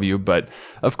all of you, but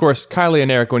of course, Kylie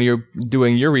and Eric, when you're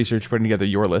doing your research, putting together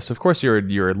your list, of course,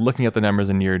 you're looking at the numbers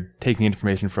and you're taking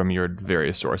information from your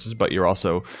various sources, but you're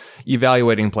also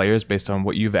evaluating players based on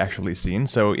what you've actually seen.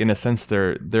 So in a sense,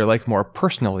 they're like more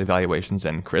personal evaluations.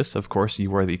 And Chris, of course,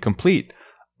 you are the complete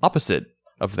opposite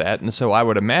of that. And so I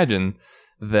would imagine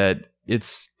that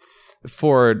it's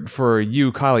for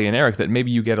you, Kylie and Eric, that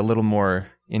maybe you get a little more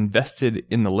invested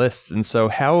in the lists. And so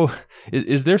how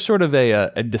is there sort of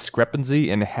a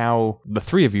discrepancy in how the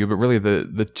three of you, but really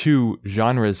the two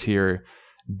genres here,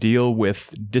 deal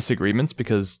with disagreements?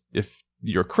 Because if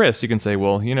you're Chris, you can say,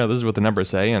 well, this is what the numbers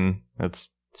say, and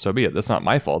so be it. That's not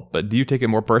my fault. But do you take it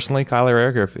more personally, Kylie or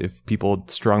Eric, or if people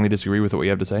strongly disagree with what you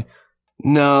have to say?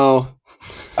 No.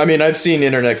 I mean, I've seen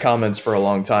internet comments for a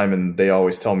long time and they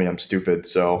always tell me I'm stupid.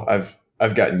 So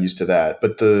I've gotten used to that.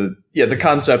 But the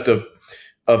concept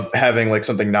of having like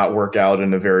something not work out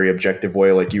in a very objective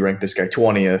way, like you ranked this guy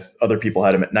 20th, other people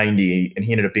had him at 90 and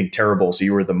he ended up being terrible. So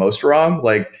you were the most wrong.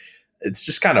 Like, it's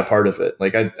just kind of part of it.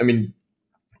 Like, I mean,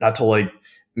 not to like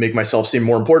make myself seem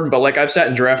more important, but like I've sat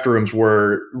in draft rooms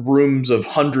where rooms of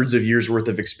hundreds of years worth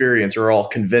of experience are all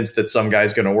convinced that some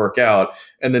guy's going to work out.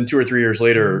 And then 2 or 3 years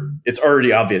later, it's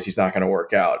already obvious he's not going to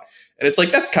work out. And it's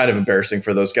like, that's kind of embarrassing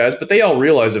for those guys, but they all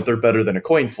realize if they're better than a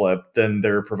coin flip, then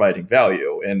they're providing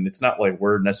value. And it's not like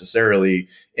we're necessarily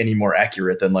any more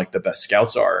accurate than like the best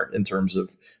scouts are in terms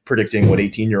of predicting what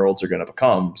 18-year-olds are going to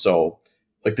become. So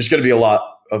like, there's going to be a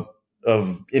lot of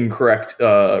incorrect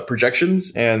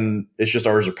projections, and it's just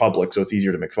ours are public, so it's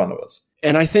easier to make fun of us.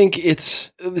 And I think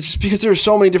it's just because there are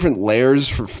so many different layers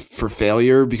for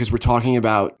failure, because we're talking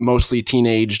about mostly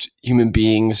teenaged human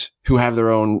beings who have their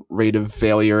own rate of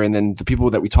failure. And then the people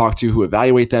that we talk to who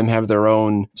evaluate them have their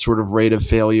own sort of rate of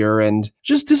failure. And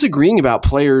just disagreeing about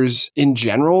players in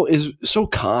general is so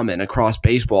common across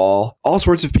baseball. All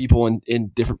sorts of people in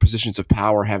different positions of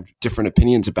power have different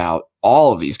opinions about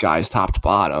all of these guys, top to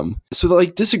bottom. So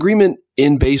like disagreement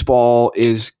in baseball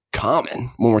is common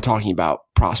when we're talking about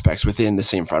prospects within the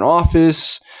same front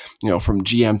office, from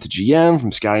GM to GM,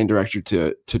 from scouting director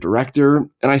to director.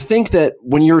 And I think that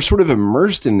when you're sort of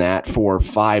immersed in that for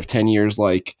 5-10 years,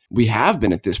 like we have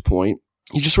been at this point,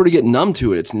 you just sort of get numb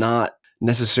to it. It's not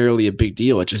necessarily a big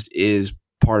deal. It just is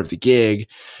part of the gig.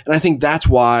 And I think that's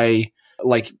why,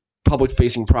 like, public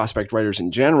facing prospect writers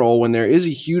in general, when there is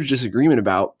a huge disagreement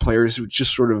about players, who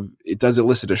just sort of, it does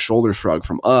elicit a shoulder shrug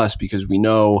from us, because we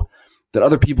know that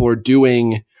other people are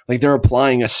doing, like they're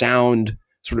applying a sound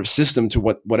sort of system to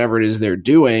whatever it is they're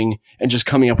doing and just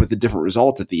coming up with a different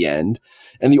result at the end.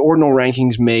 And the ordinal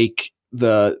rankings make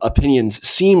the opinions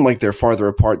seem like they're farther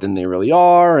apart than they really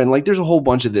are. And like, there's a whole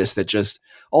bunch of this that just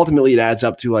ultimately it adds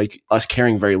up to like us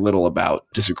caring very little about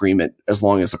disagreement as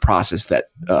long as the process that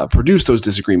produced those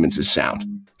disagreements is sound.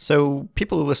 So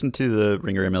people who listen to the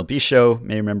Ringer MLB show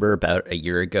may remember about a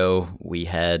year ago, we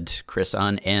had Chris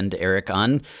on and Eric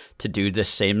on to do this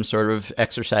same sort of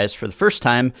exercise for the first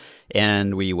time.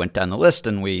 And we went down the list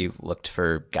and we looked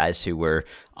for guys who were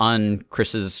on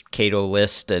Chris's Cato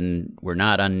list and were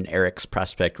not on Eric's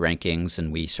prospect rankings.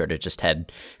 And we sort of just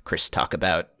had Chris talk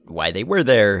about why they were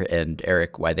there and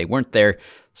Eric why they weren't there.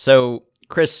 So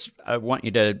Chris, I want you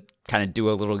to kind of do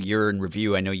a little year in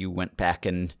review. I know you went back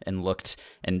and looked,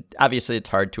 and obviously it's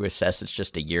hard to assess. It's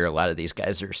just a year. A lot of these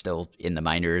guys are still in the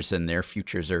minors and their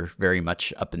futures are very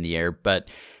much up in the air. But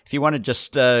if you want to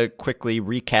just quickly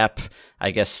recap,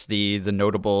 I guess, the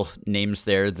notable names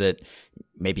there that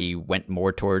maybe went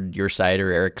more toward your side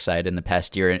or Eric's side in the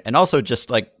past year, and also just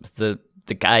like the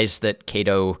guys that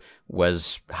Cato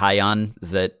was high on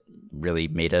that really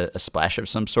made a splash of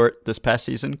some sort this past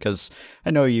season? Because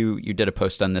I know you did a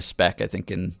post on this spec, I think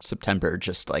in September,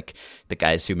 just like the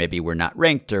guys who maybe were not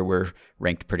ranked or were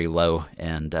ranked pretty low,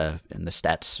 and the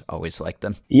stats always like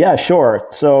them. Yeah, sure.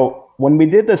 So when we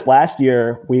did this last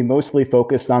year, we mostly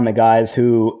focused on the guys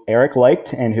who Eric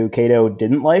liked and who Cato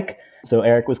didn't like. So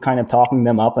Eric was kind of talking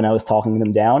them up and I was talking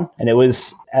them down. And it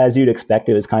was, as you'd expect,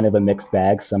 it was kind of a mixed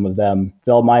bag. Some of them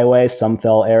fell my way, some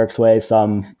fell Eric's way,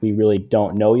 some we really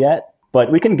don't know yet.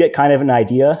 But we can get kind of an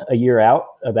idea a year out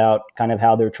about kind of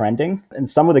how they're trending. And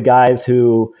some of the guys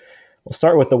who, we'll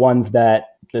start with the ones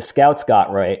that the scouts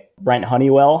got right. Brent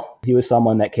Honeywell, he was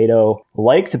someone that Cato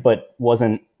liked, but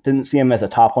didn't see him as a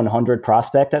top 100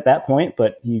 prospect at that point,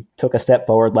 but he took a step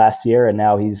forward last year and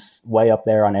now he's way up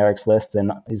there on Eric's list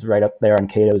and he's right up there on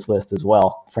Cato's list as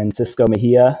well. Francisco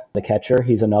Mejia, the catcher,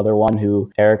 he's another one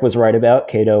who Eric was right about.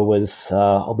 Cato was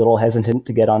a little hesitant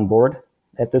to get on board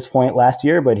at this point last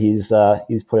year, but he's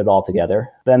put it all together.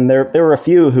 Then there were a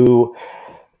few who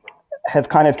have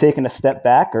kind of taken a step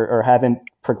back or haven't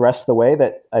progressed the way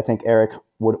that I think Eric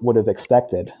would have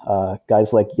expected.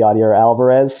 Guys like Yadier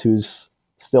Alvarez, who's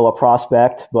still a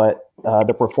prospect, but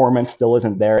the performance still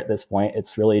isn't there at this point.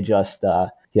 It's really just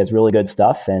he has really good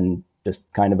stuff and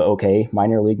just kind of okay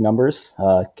minor league numbers.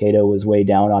 Cato was way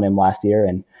down on him last year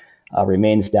and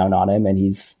remains down on him, and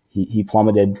he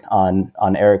plummeted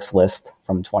on Eric's list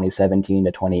from 2017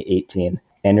 to 2018.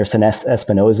 Anderson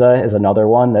Espinoza is another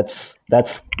one that's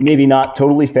maybe not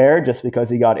totally fair just because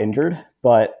he got injured,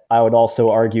 but I would also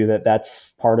argue that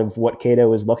that's part of what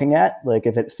Cato is looking at. Like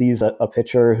if it sees a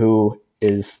pitcher who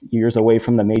is years away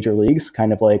from the major leagues,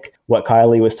 kind of like what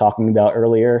Kylie was talking about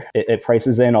earlier, it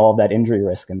prices in all of that injury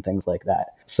risk and things like that.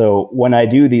 So when I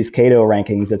do these Cato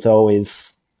rankings, it's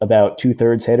always about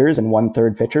 2/3 hitters and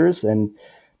 1/3 pitchers. And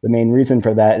the main reason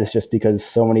for that is just because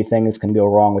so many things can go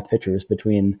wrong with pitchers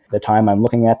between the time I'm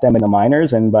looking at them in the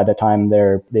minors and by the time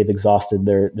they've exhausted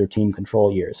their team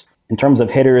control years. In terms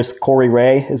of hitters, Corey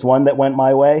Ray is one that went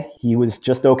my way. He was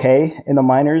just okay in the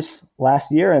minors last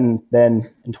year, and then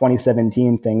in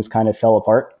 2017, things kind of fell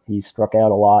apart. He struck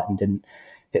out a lot and didn't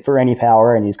hit for any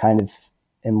power, and he's kind of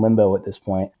in limbo at this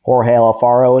point. Jorge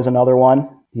Alfaro is another one.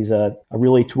 He's a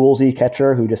really toolsy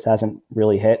catcher who just hasn't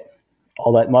really hit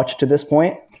all that much to this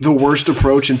point. The worst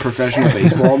approach in professional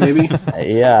baseball, maybe?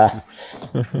 Yeah,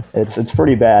 it's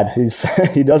pretty bad.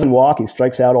 He doesn't walk, he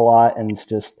strikes out a lot, and it's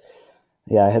just,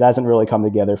 yeah, it hasn't really come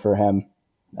together for him.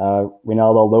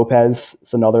 Reynaldo Lopez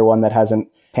is another one that hasn't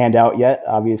panned out yet.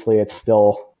 Obviously, it's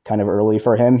still kind of early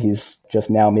for him. He's just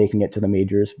now making it to the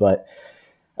majors, but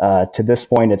to this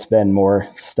point, it's been more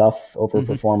stuff over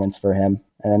performance for him.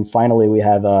 And then finally, we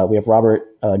have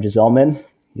Robert Gsellman.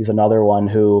 He's another one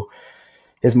who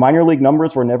his minor league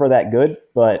numbers were never that good,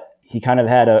 but he kind of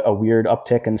had a weird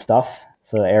uptick in stuff.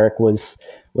 So Eric was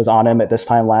on him at this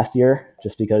time last year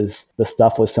just because the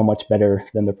stuff was so much better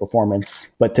than the performance.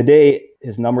 But today,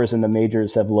 his numbers in the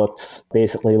majors have looked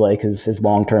basically like his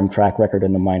long-term track record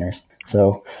in the minors.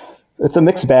 So it's a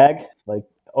mixed bag. Like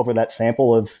over that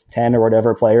sample of 10 or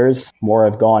whatever players, more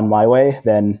have gone my way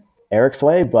than Eric's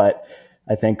way. But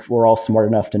I think we're all smart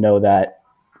enough to know that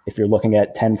if you're looking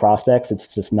at 10 prospects,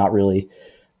 it's just not really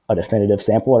a definitive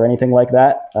sample or anything like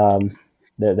that.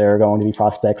 There are going to be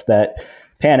prospects that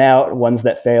pan out, ones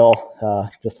that fail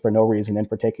just for no reason in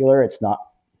particular. It's not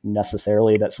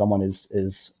necessarily that someone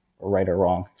is right or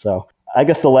wrong. So I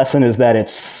guess the lesson is that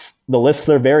the lists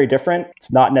are very different.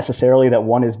 It's not necessarily that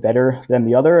one is better than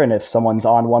the other. And if someone's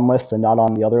on one list and not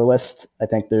on the other list, I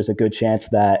think there's a good chance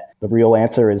that the real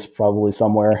answer is probably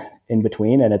somewhere in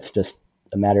between. And it's just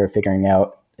a matter of figuring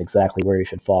out exactly where you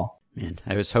should fall. Man,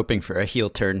 I was hoping for a heel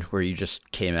turn where you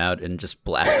just came out and just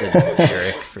blasted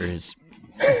Eric for his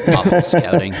Awful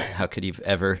scouting. How could you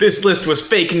ever? This list was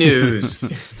fake news.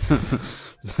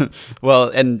 Well,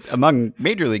 and among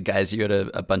major league guys, you had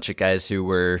a bunch of guys who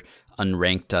were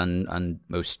unranked on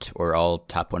most or all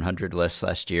top 100 lists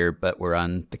last year, but were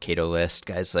on the Cato list.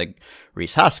 Guys like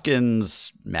Rhys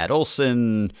Hoskins, Matt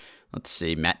Olson,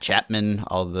 Matt Chapman,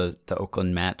 all the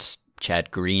Oakland Mats,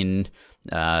 Chad Green,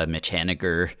 Mitch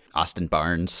Haniger, Austin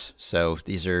Barnes. So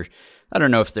these are, I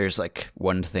don't know if there's like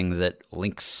one thing that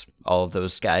links all of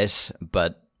those guys,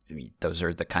 but I mean, those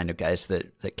are the kind of guys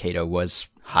that Cato was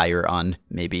higher on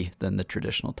maybe than the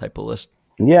traditional type of list.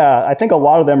 Yeah, I think a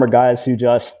lot of them are guys who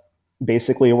just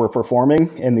basically were performing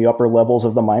in the upper levels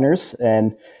of the minors.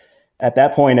 And at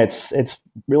that point, it's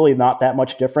really not that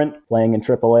much different playing in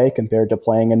AAA compared to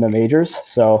playing in the majors.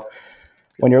 So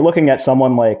when you're looking at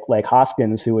someone like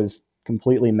Hoskins, who was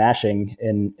completely mashing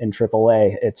in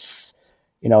AAA, it's,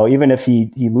 even if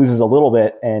he loses a little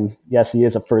bit, and yes, he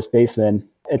is a first baseman,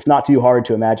 it's not too hard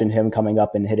to imagine him coming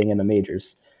up and hitting in the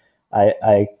majors.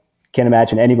 I can't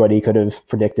imagine anybody could have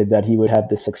predicted that he would have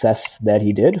the success that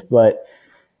he did, but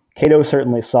Cato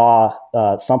certainly saw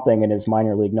something in his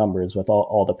minor league numbers with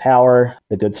all the power,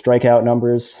 the good strikeout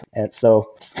numbers. And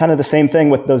so it's kind of the same thing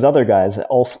with those other guys.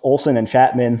 Olson and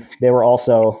Chapman, they were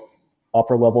also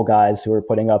upper level guys who were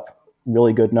putting up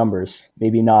really good numbers.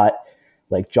 Maybe not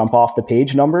like jump off the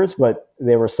page numbers, but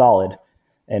they were solid.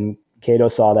 And Cato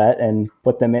saw that and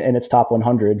put them in its top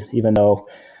 100, even though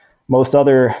most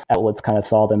other outlets kind of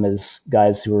saw them as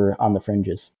guys who were on the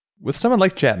fringes. With someone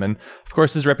like Chapman, of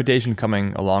course, his reputation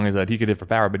coming along is that he could hit for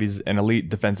power, but he's an elite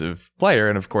defensive player.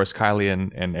 And of course, Kylie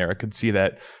and Eric could see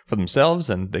that for themselves,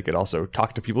 and they could also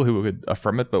talk to people who would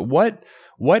affirm it. But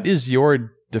what is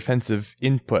your defensive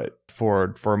input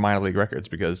for minor league records?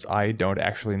 Because I don't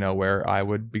actually know where I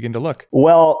would begin to look.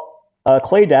 Well,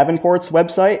 Clay Davenport's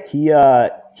website,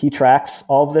 he tracks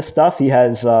all of this stuff. He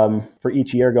has, for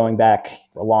each year going back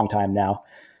for a long time now,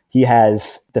 he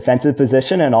has defensive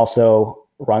position and also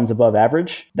runs above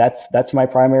average. That's my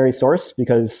primary source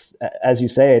because, as you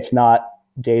say, it's not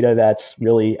data that's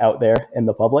really out there in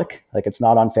the public. Like, it's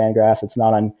not on Fangraphs, it's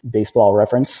not on Baseball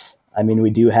Reference. I mean, we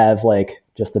do have like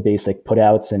just the basic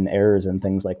putouts and errors and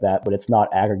things like that, but it's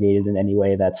not aggregated in any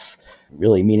way that's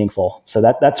really meaningful. So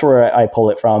that's where I pull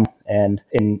it from. And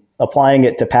in applying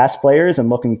it to past players and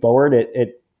looking forward,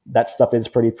 that stuff is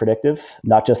pretty predictive,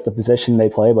 not just the position they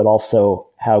play, but also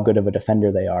how good of a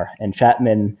defender they are. And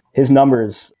Chapman, his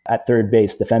numbers at third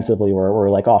base defensively were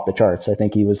like off the charts. I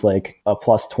think he was like a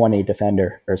plus 20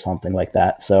 defender or something like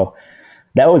that. So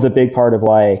that was a big part of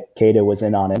why Cato was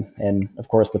in on him. And of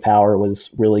course, the power was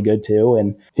really good too.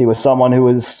 And he was someone who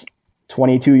was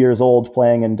 22 years old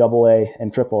playing in AA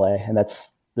and AAA. And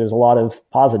there's a lot of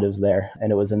positives there.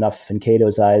 And it was enough in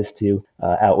Cato's eyes to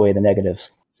outweigh the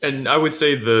negatives. And I would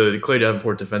say the Clay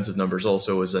Davenport defensive numbers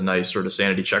also was a nice sort of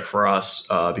sanity check for us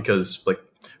because, like,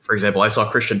 for example, I saw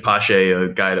Christian Pache, a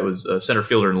guy that was a center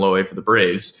fielder in low A for the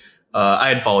Braves. I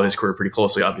had followed his career pretty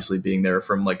closely, obviously being there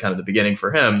from like kind of the beginning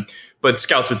for him. But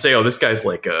scouts would say, oh, this guy's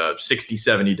like a 60,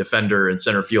 70 defender in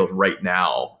center field right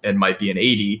now and might be an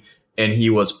 80. And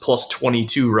he was plus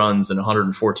 22 runs in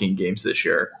 114 games this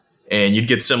year. And you'd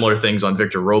get similar things on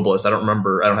Victor Robles. I don't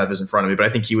have his in front of me, but I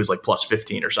think he was like plus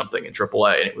 15 or something in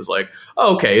AAA. And it was like,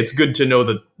 oh, okay, it's good to know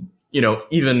that,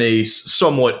 even a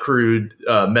somewhat crude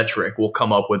metric will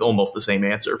come up with almost the same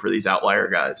answer for these outlier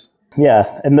guys.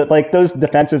 Yeah. And those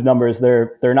defensive numbers,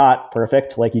 they're not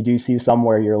perfect. Like, you do see some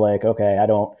where you're like, okay, I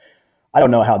don't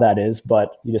know how that is,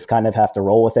 but you just kind of have to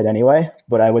roll with it anyway.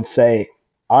 But I would say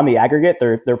on the aggregate,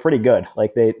 they're pretty good.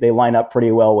 Like, they line up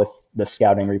pretty well with the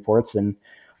scouting reports, and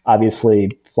obviously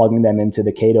plugging them into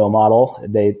the Cato model,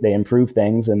 they improve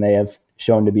things, and they have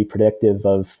shown to be predictive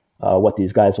of what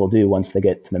these guys will do once they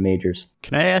get to the majors.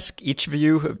 Can I ask each of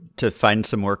you to find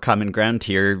some more common ground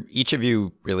here? Each of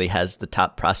you really has the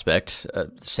top prospect,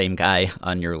 same guy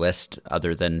on your list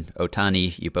other than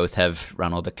Ohtani. You both have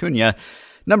Ronald Acuna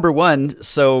number one.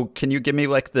 So can you give me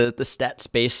like the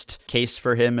stats-based case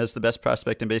for him as the best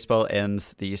prospect in baseball and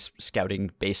the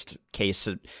scouting-based case?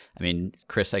 I mean,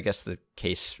 Chris, I guess the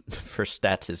case for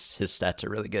stats is his stats are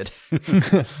really good.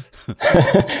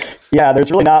 Yeah,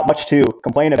 there's really not much to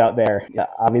complain about there. Yeah,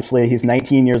 obviously, he's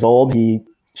 19 years old. He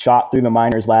shot through the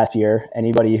minors last year.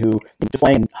 Anybody who is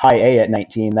playing high A at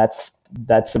 19, that's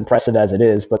impressive as it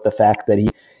is. But the fact that he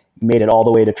made it all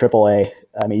the way to AAA,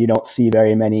 I mean, you don't see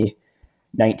very many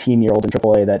 19-year-olds in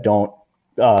AAA that don't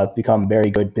become very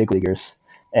good big leaguers.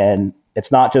 And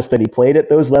it's not just that he played at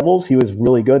those levels. He was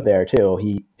really good there, too.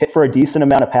 He hit for a decent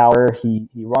amount of power. He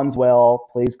runs well,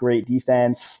 plays great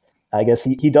defense. I guess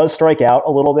he does strike out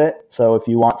a little bit. So if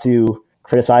you want to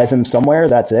criticize him somewhere,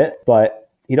 that's it. But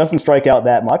he doesn't strike out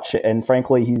that much, and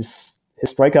frankly, his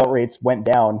strikeout rates went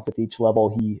down with each level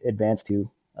he advanced to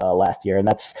last year, and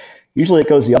that's usually it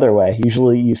goes the other way.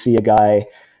 Usually, you see a guy,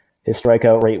 his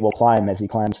strikeout rate will climb as he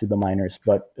climbs through the minors,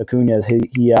 but Acuna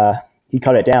he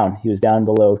cut it down. He was down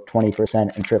below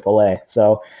 20% in AAA,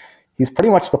 so he's pretty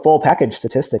much the full package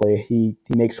statistically. He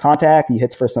makes contact, he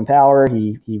hits for some power,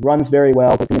 he runs very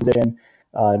well with position,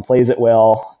 and plays it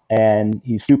well, and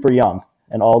he's super young,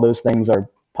 and all those things are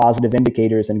positive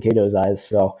indicators in Cato's eyes.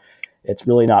 So it's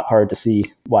really not hard to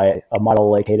see why a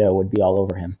model like Cato would be all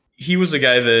over him. He was a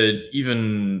guy that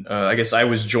even, I guess I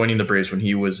was joining the Braves when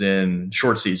he was in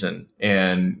short season,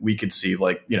 and we could see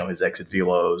his exit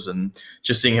velos and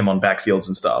just seeing him on backfields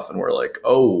and stuff. And we're like,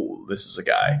 oh, this is a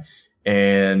guy.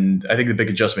 And I think the big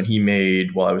adjustment he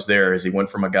made while I was there is he went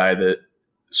from a guy that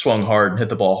swung hard and hit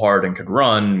the ball hard and could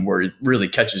run, where it really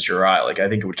catches your eye. Like I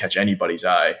think it would catch anybody's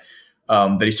eye.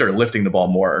 That he started lifting the ball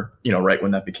more, right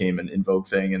when that became an in vogue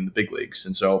thing in the big leagues.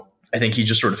 And so I think he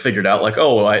just sort of figured out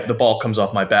the ball comes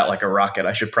off my bat like a rocket.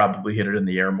 I should probably hit it in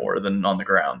the air more than on the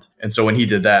ground. And so when he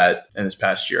did that in this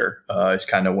past year, is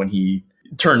kind of when he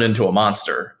turned into a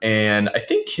monster. And I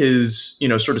think his,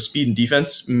 sort of speed and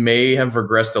defense may have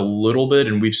regressed a little bit.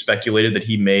 And we've speculated that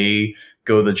he may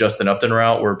go the Justin Upton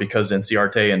route, where because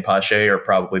Inciarte and Pache are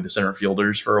probably the center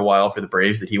fielders for a while for the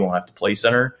Braves, that he won't have to play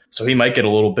center. So he might get a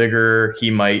little bigger. He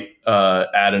might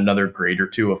add another grade or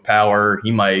two of power.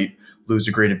 He might lose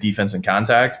a grade of defense and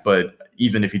contact. But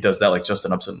even if he does that, like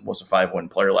Justin Upton was a 5-win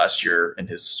player last year in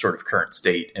his sort of current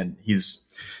state, and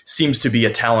seems to be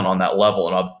a talent on that level.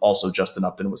 And also Justin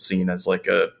Upton was seen as like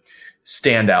a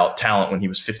standout talent when he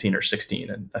was 15 or 16.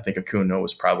 And I think Acuna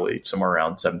was probably somewhere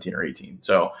around 17 or 18.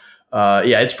 So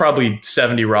it's probably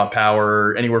 70 raw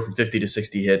power, anywhere from 50 to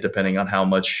 60 hit, depending on how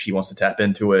much he wants to tap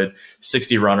into it.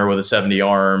 60 runner with a 70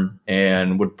 arm,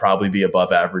 and would probably be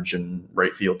above average in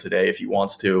right field today if he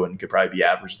wants to, and could probably be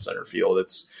average in center field.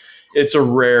 It's a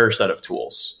rare set of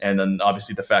tools. And then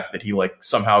obviously the fact that he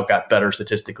somehow got better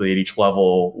statistically at each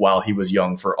level while he was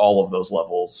young for all of those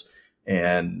levels,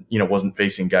 and wasn't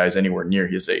facing guys anywhere near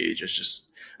his age. It's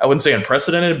just, I wouldn't say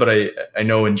unprecedented, but I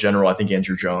know in general, I think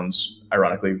Andrew Jones,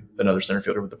 ironically, another center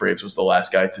fielder with the Braves, was the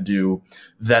last guy to do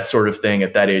that sort of thing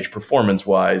at that age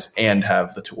performance-wise and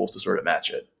have the tools to sort of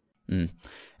match it. Mm.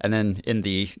 And then in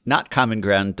the not common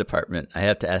ground department, I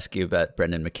have to ask you about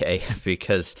Brendan McKay,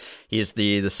 because he's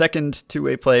the second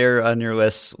two-way player on your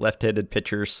list, left-handed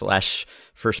pitcher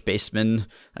 / first baseman,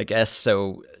 I guess.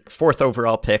 So 4th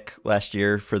overall pick last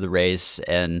year for the Rays,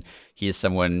 and he is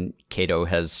someone Cato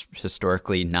has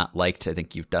historically not liked. I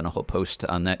think you've done a whole post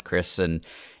on that, Chris, and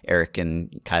Eric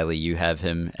and Kylie, you have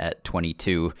him at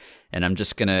 22. And I'm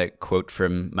just going to quote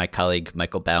from my colleague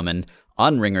Michael Bauman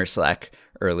on Ringer Slack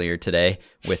earlier today,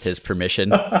 with his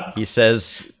permission. He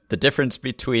says, the difference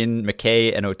between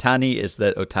McKay and Ohtani is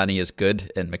that Ohtani is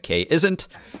good and McKay isn't.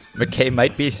 McKay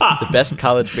might be the best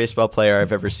college baseball player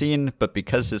I've ever seen, but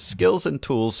because his skills and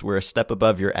tools were a step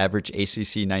above your average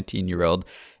ACC 19-year-old,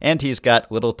 and he's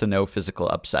got little to no physical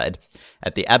upside.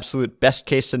 At the absolute best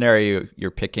case scenario,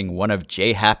 you're picking one of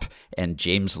J. Happ and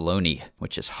James Loney,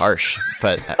 which is harsh,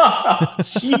 but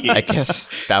I guess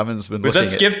Bauman's been Was that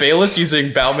Skip Bayless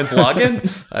using Bauman's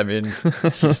login? I mean,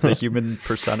 he's the human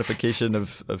personification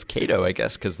of Cato, I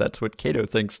guess, because that's what Cato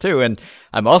thinks too. And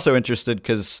I'm also interested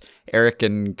because Eric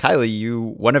and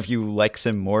Kylie, one of you likes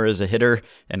him more as a hitter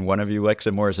and one of you likes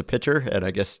him more as a pitcher. And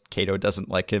I guess Cato doesn't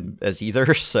like him as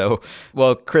either. So,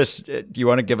 well, Chris, do you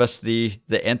want to give us the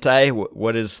anti?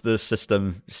 What is the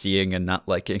system seeing and not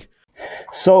liking?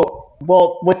 So,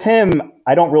 well, with him,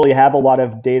 I don't really have a lot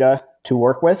of data to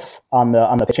work with on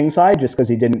the pitching side, just because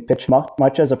he didn't pitch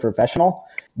much as a professional.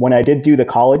 When I did do the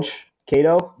college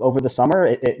Cato over the summer,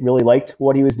 it really liked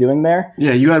what he was doing there.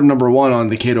 Yeah, you had him number 1 on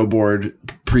the Cato board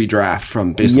pre-draft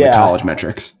from basically college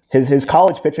metrics. His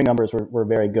college pitching numbers were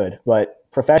very good, but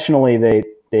professionally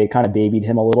they kind of babied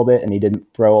him a little bit, and he didn't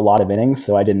throw a lot of innings,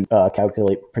 so I didn't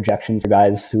calculate projections for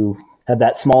guys who had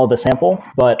that small of a sample.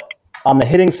 But on the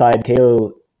hitting side,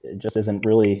 Cato just isn't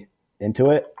really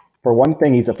into it. For one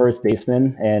thing, he's a first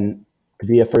baseman, and to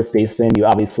be a first baseman, you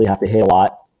obviously have to hit a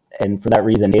lot, and for that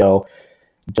reason, Cato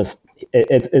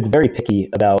it's very picky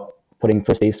about putting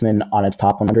first baseman on its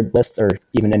top 100 list or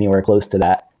even anywhere close to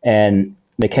that. And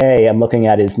McKay, I'm looking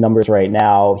at his numbers right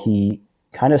now. He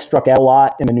kind of struck out a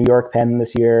lot in the New York pen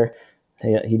this year.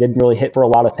 He didn't really hit for a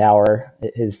lot of power.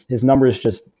 His numbers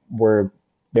just were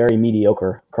very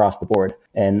mediocre across the board.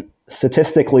 And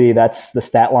statistically, that's the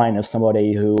stat line of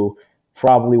somebody who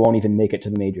probably won't even make it to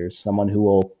the majors, someone who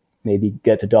will maybe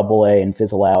get to AA and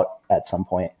fizzle out at some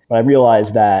point. But I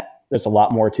realized that there's a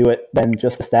lot more to it than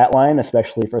just the stat line,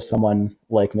 especially for someone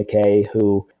like McKay,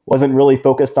 who wasn't really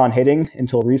focused on hitting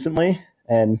until recently.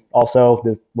 And also,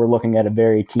 we're looking at a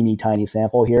very teeny tiny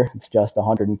sample here. It's just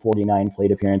 149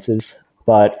 plate appearances.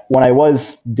 But when I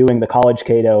was doing the college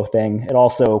Cato thing, it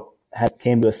also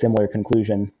came to a similar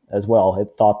conclusion as well. It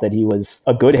thought that he was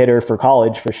a good hitter for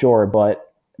college for sure,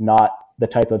 but not the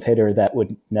type of hitter that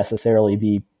would necessarily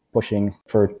be pushing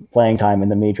for playing time in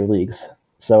the major leagues.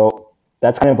 So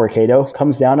that's kind of where Cato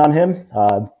comes down on him.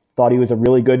 Thought he was a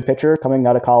really good pitcher coming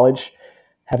out of college.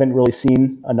 Haven't really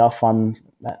seen enough on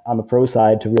the pro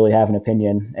side to really have an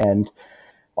opinion. And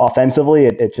offensively,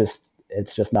 it's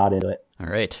just not into it. All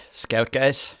right, Scout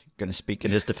guys, going to speak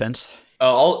in his defense.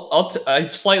 I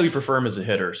slightly prefer him as a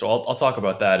hitter, so I'll talk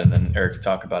about that, and then Eric can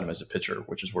talk about him as a pitcher,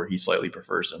 which is where he slightly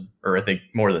prefers him, or I think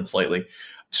more than slightly.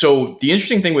 So the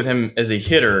interesting thing with him as a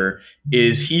hitter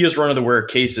is he is one of the rare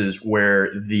cases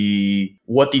where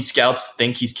what these scouts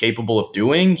think he's capable of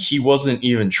doing, he wasn't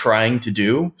even trying to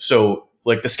do. So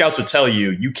like the scouts would tell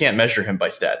you, you can't measure him by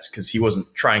stats because he wasn't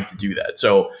trying to do that.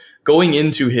 So going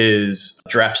into his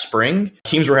draft spring,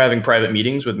 teams were having private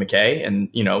meetings with McKay and,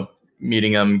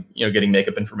 meeting him, getting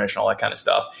makeup information, all that kind of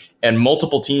stuff. And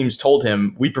multiple teams told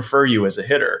him, we prefer you as a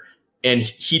hitter. And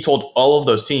he told all of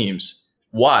those teams,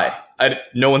 why?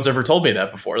 No one's ever told me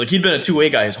that before. Like, he'd been a two-way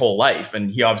guy his whole life,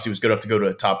 and he obviously was good enough to go to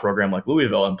a top program like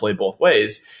Louisville and play both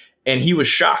ways. And he was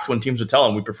shocked when teams would tell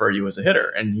him, we prefer you as a hitter.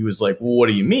 And he was like, well, what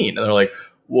do you mean? And they're like,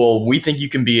 well, we think you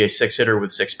can be a 6 hitter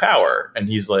with 6 power. And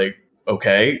he's like,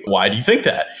 okay, why do you think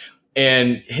that?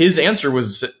 And his answer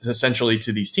was essentially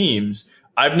to these teams,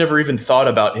 I've never even thought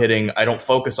about hitting. I don't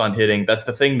focus on hitting. That's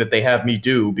the thing that they have me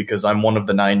do because I'm one of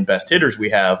the 9 best hitters we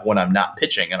have when I'm not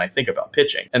pitching and I think about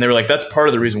pitching. And they were like, that's part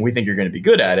of the reason we think you're going to be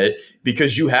good at it,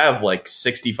 because you have like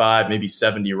 65, maybe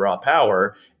 70 raw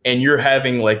power, and you're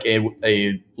having like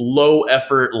a low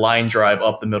effort line drive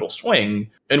up the middle swing.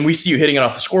 And we see you hitting it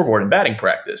off the scoreboard in batting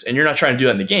practice. And you're not trying to do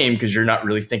that in the game because you're not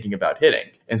really thinking about hitting.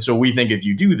 And so we think if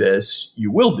you do this,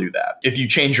 you will do that. If you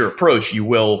change your approach, you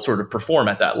will sort of perform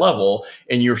at that level.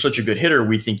 And you're such a good hitter,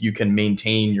 we think you can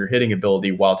maintain your hitting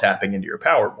ability while tapping into your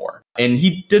power more. And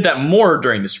he did that more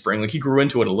during the spring. Like, he grew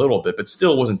into it a little bit, but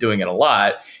still wasn't doing it a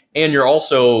lot. And you're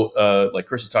also, like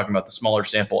Chris was talking about, the smaller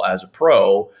sample as a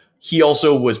pro. He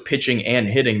also was pitching and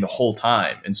hitting the whole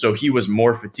time. And so he was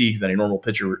more fatigued than a normal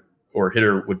pitcher or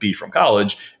hitter would be from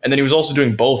college. And then he was also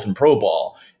doing both in pro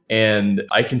ball. And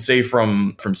I can say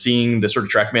from seeing the sort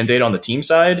of TrackMan data on the team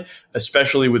side,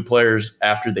 especially with players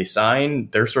after they sign,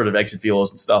 their sort of exit velos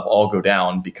and stuff all go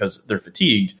down because they're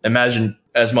fatigued. Imagine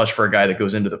as much for a guy that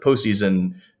goes into the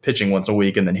postseason pitching once a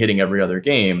week and then hitting every other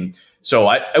game. So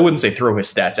I wouldn't say throw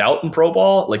his stats out in pro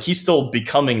ball. Like, he's still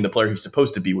becoming the player he's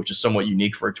supposed to be, which is somewhat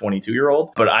unique for a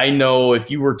 22-year-old. But I know if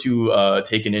you were to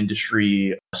take an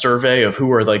industry survey of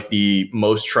who are like the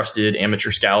most trusted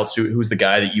amateur scouts, who's the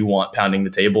guy that you want pounding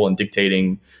the table and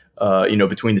dictating,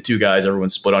 between the two guys,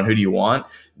 everyone's split on who do you want.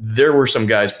 There were some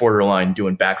guys borderline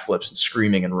doing backflips and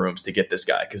screaming in rooms to get this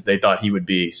guy because they thought he would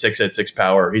be 6 at 6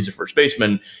 power. He's a first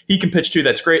baseman. He can pitch too.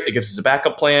 That's great. It gives us a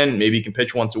backup plan. Maybe he can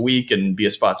pitch once a week and be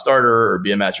a spot starter or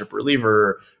be a matchup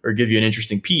reliever or give you an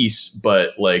interesting piece.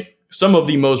 But like, some of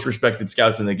the most respected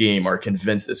scouts in the game are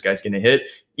convinced this guy's going to hit,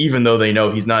 even though they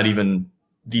know he's not even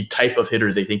the type of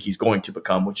hitter they think he's going to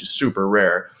become, which is super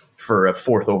rare for a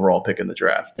 4th overall pick in the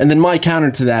draft. And then my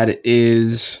counter to that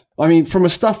is, from a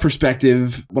stuff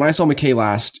perspective, when I saw McKay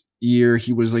last year,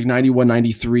 he was like 91,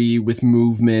 93 with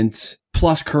movement,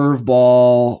 plus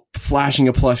curveball, flashing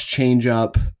a plus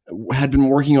changeup, had been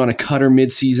working on a cutter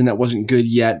midseason that wasn't good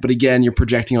yet. But again, you're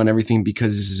projecting on everything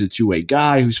because this is a two-way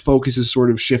guy whose focus is sort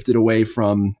of shifted away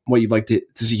from what you'd like to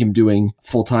see him doing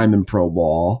full-time in pro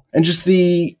ball. And just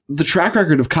the track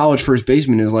record of college first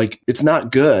baseman is like, it's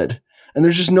not good. And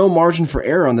there's just no margin for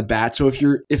error on the bat. So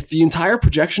if the entire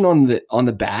projection on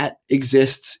the bat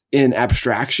exists in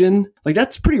abstraction, like,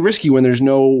 that's pretty risky when there's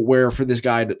nowhere for this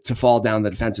guy to fall down the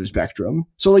defensive spectrum.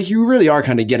 So like, you really are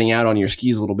kind of getting out on your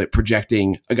skis a little bit,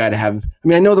 projecting a guy to have,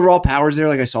 I know the raw power's there.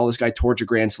 Like, I saw this guy torch a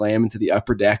grand slam into the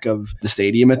upper deck of the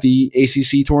stadium at the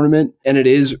ACC tournament, and it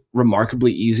is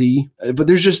remarkably easy, but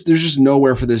there's just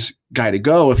nowhere for this guy to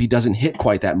go if he doesn't hit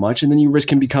quite that much. And then you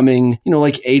risk him becoming,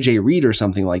 like AJ Reed or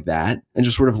something like that, and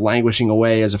just sort of languishing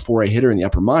away as a 4A hitter in the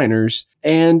upper minors.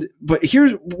 But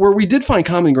here's where we did find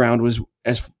common ground was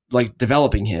as like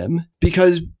developing him,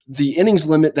 because the innings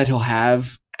limit that he'll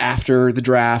have after the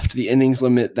draft, the innings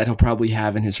limit that he'll probably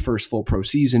have in his first full pro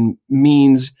season,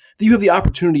 means that you have the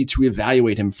opportunity to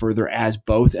evaluate him further as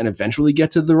both and eventually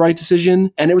get to the right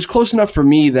decision. And it was close enough for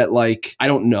me that, like, I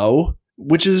don't know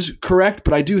which is correct,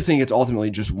 but I do think it's ultimately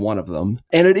just one of them.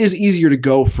 And it is easier to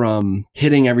go from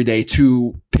hitting every day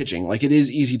to pitching. Like, it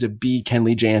is easy to be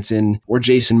Kenley Jansen or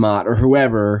Jason Mott or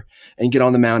whoever and get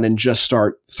on the mound and just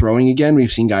start throwing again.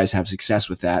 We've seen guys have success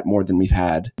with that more than we've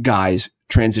had guys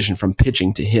transition from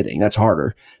pitching to hitting. That's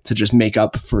harder to just make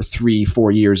up for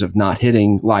 3-4 years of not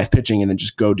hitting live pitching and then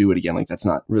just go do it again. Like, that's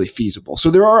not really feasible.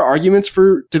 So there are arguments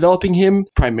for developing him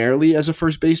primarily as a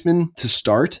first baseman to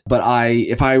start. But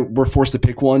if I were forced to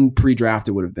pick one pre-draft,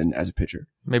 it would have been as a pitcher.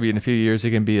 Maybe in a few years he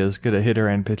can be as good a hitter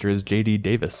and pitcher as J.D.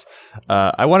 Davis.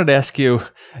 I wanted to ask you,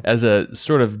 as a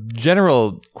sort of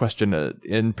general question,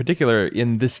 in particular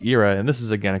in this era, and this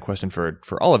is again a question for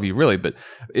all of you really, but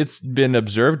it's been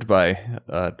observed by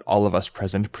all of us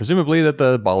present, presumably, that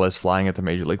the ball is flying at the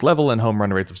major league level and home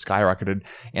run rates have skyrocketed,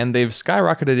 and they've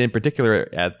skyrocketed in particular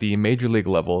at the major league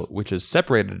level, which has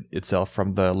separated itself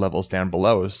from the levels down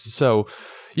below. So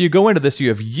you go into this, you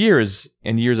have years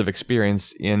and years of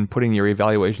experience in putting your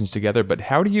evaluations together, but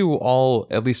how do you all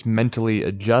at least mentally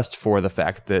adjust for the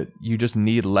fact that you just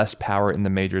need less power in the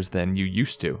majors than you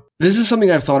used to? This is something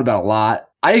I've thought about a lot.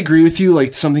 I agree with you,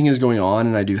 like, something is going on,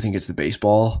 and I do think it's the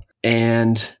baseball.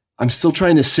 And I'm still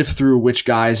trying to sift through which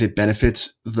guys it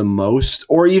benefits the most,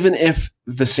 or even if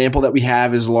the sample that we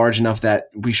have is large enough that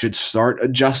we should start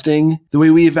adjusting the way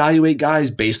we evaluate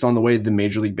guys based on the way the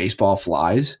Major League Baseball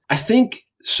flies. I think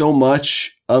so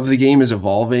much of the game is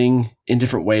evolving in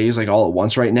different ways, like all at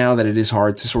once right now, that it is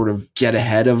hard to sort of get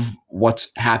ahead of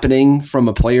what's happening from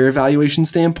a player evaluation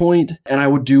standpoint. And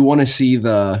I do want to see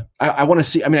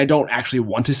I don't actually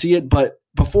want to see it, but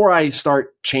before I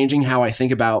start changing how I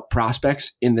think about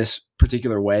prospects in this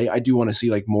particular way, I do want to see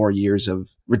like more years of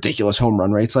ridiculous home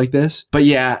run rates like this. But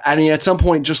yeah, I mean, at some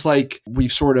point, just like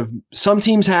we've sort of, some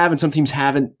teams have and some teams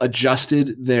haven't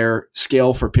adjusted their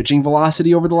scale for pitching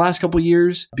velocity over the last couple of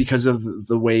years because of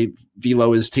the way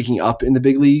velo is ticking up in the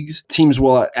big leagues. Teams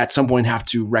will at some point have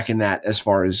to reckon that as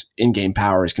far as in-game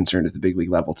power is concerned at the big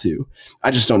league level too.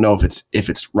 I just don't know if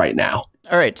it's right now.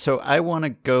 All right, so I want to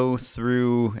go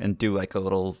through and do like a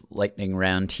little lightning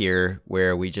round here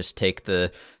where we just take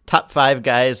the top 5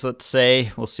 guys, let's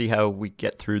say. We'll see how we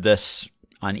get through this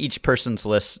on each person's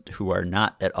list who are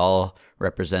not at all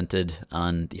represented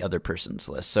on the other person's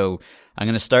list. So I'm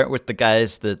going to start with the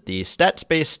guys that the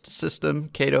stats-based system,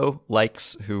 Cato,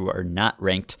 likes, who are not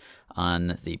ranked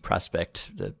on the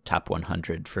prospect, the top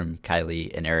 100 from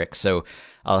Kylie and Eric. So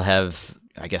I'll have,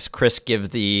 I guess, Chris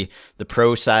give the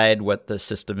pro side what the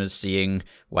system is seeing,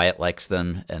 why it likes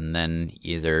them, and then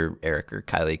either Eric or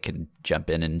Kylie can jump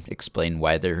in and explain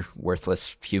why they're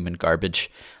worthless human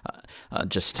garbage,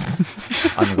 just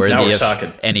unworthy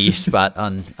of any spot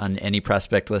on any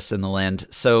prospect list in the land.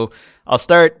 So I'll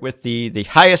start with the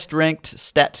highest ranked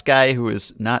stats guy who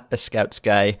is not a scouts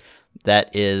guy.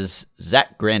 That is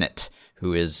Zach Granite,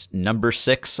 who is number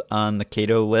 6 on the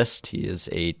Cato list. He is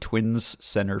a Twins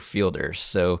center fielder.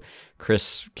 So,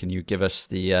 Chris, can you give us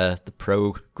the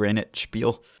pro Granite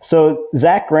spiel? So,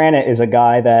 Zach Granite is a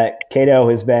guy that Cato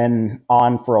has been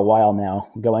on for a while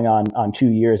now, going on 2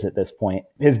 years at this point.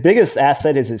 His biggest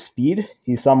asset is his speed.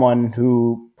 He's someone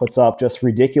who puts up just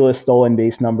ridiculous stolen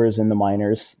base numbers in the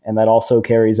minors, and that also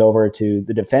carries over to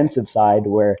the defensive side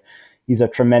where he's a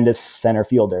tremendous center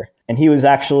fielder. And he was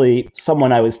actually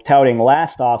someone I was touting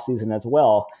last offseason as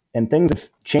well. And things have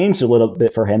changed a little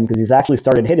bit for him because he's actually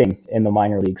started hitting in the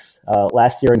minor leagues.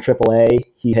 Last year in AAA,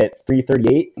 he hit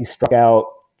 .338. He struck out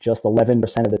just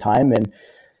 11% of the time. And,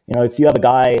 you know, if you have a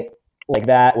guy like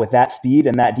that with that speed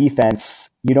and that defense,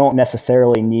 you don't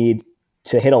necessarily need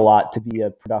to hit a lot to be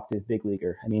a productive big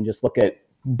leaguer. I mean, just look at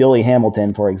Billy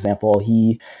Hamilton, for example.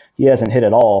 He hasn't hit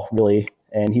at all, really.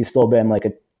 And he's still been like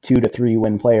a 2 to 3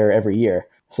 win player every year.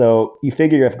 So you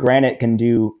figure if Granite can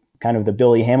do kind of the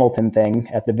Billy Hamilton thing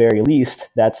at the very least,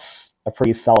 that's a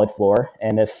pretty solid floor.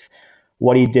 And if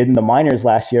what he did in the minors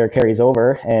last year carries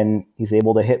over and he's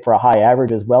able to hit for a high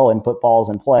average as well and put balls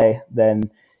in play, then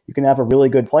you can have a really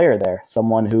good player there.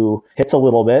 Someone who hits a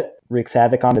little bit, wreaks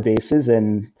havoc on the bases,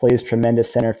 and plays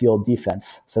tremendous center field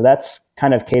defense. So that's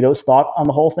kind of Cato's thought on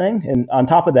the whole thing. And on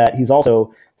top of that, he's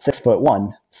also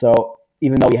 6'1". So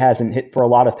even though he hasn't hit for a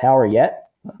lot of power yet,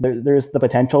 there's the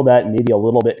potential that maybe a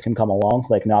little bit can come along.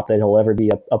 Like, not that he'll ever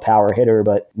be a power hitter,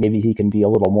 but maybe he can be a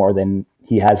little more than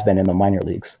he has been in the minor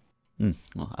leagues.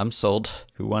 Well, I'm sold.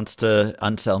 Who wants to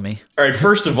unsell me? All right.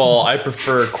 First of all, I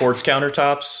prefer quartz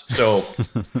countertops. So,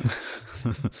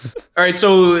 all right.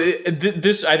 So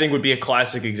this, I think, would be a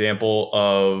classic example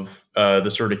of the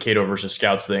sort of Cato versus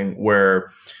Scouts thing where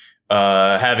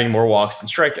having more walks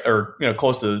than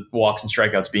close to walks and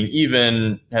strikeouts being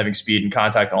even, having speed and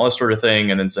contact and all this sort of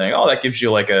thing, and then saying, oh, that gives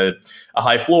you like a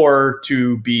high floor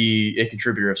to be a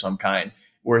contributor of some kind.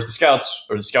 Whereas the scouts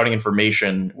or the scouting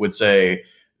information would say,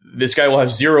 this guy will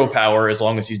have zero power as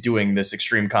long as he's doing this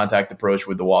extreme contact approach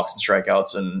with the walks and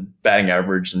strikeouts and batting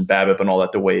average and BABIP and all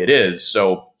that the way it is.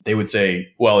 So they would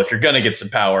say, well, if you're going to get some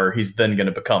power, he's then going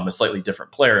to become a slightly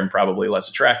different player and probably less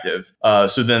attractive.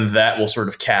 So then that will sort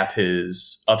of cap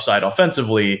his upside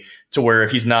offensively to where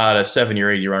if he's not a 70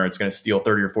 or 80 runner, it's going to steal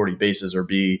 30 or 40 bases or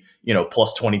be,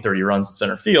 plus 20, 30 runs in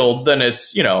center field. Then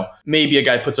it's, maybe a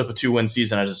guy puts up a 2-win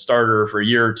season as a starter for a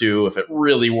year or two if it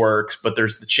really works, but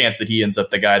there's the chance that he ends up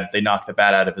the guy that they knock the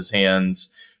bat out of his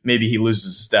hands. Maybe he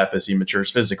loses a step as he matures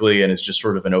physically and is just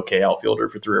sort of an okay outfielder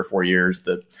for 3 or 4 years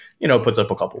that, puts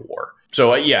up a couple WAR.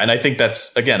 So, and I think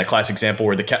that's, again, a classic example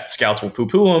where the scouts will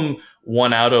poo-poo him.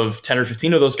 1 out of 10 or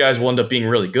 15 of those guys will end up being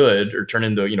really good or turn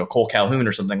into, Cole Calhoun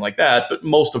or something like that. But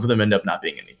most of them end up not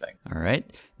being anything. All right.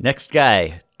 Next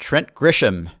guy, Trent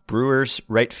Grisham, Brewers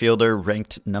right fielder,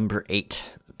 ranked number 8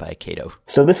 by Cato.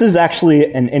 So this is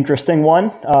actually an interesting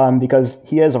one because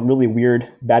he has a really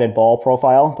weird batted ball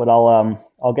profile, but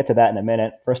I'll get to that in a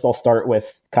minute. First, I'll start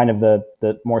with kind of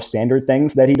the more standard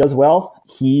things that he does well.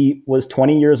 He was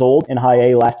 20 years old in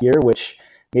high A last year, which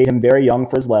made him very young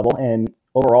for his level. And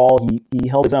overall, he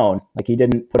held his own. Like, he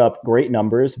didn't put up great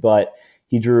numbers, but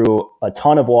he drew a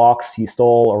ton of walks. He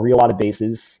stole a real lot of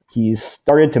bases. He's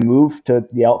started to move to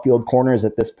the outfield corners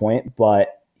at this point,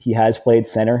 but he has played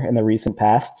center in the recent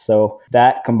past. So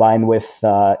that, combined with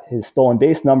his stolen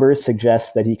base numbers,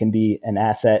 suggests that he can be an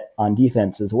asset on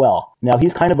defense as well. Now,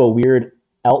 he's kind of a weird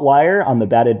outlier on the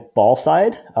batted ball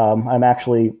side. I'm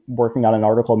actually working on an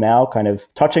article now kind of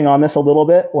touching on this a little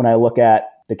bit. When I look at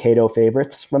the Cato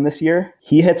favorites from this year,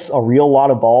 he hits a real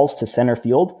lot of balls to center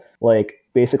field, like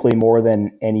basically more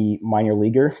than any minor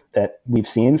leaguer that we've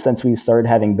seen since we started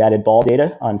having batted ball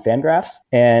data on Fangraphs.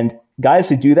 And guys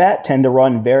who do that tend to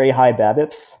run very high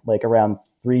BABIPs, like around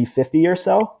 350 or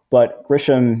so. But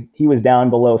Grisham, he was down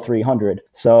below 300.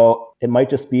 So it might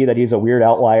just be that he's a weird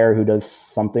outlier who does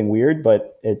something weird,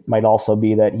 but it might also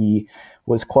be that he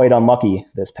was quite unlucky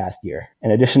this past year.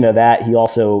 In addition to that, he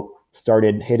also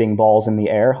started hitting balls in the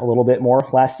air a little bit more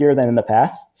last year than in the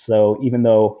past. So even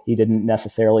though he didn't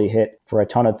necessarily hit for a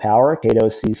ton of power, Cato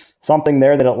sees something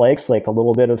there that it likes, like a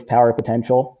little bit of power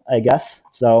potential, I guess.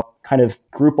 So kind of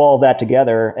group all of that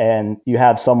together, and you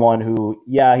have someone who,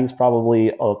 he's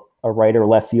probably a right or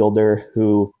left fielder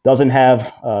who doesn't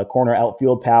have corner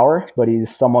outfield power, but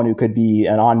he's someone who could be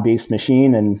an on-base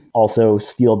machine and also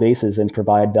steal bases and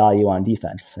provide value on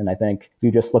defense. And I think if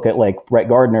you just look at like Brett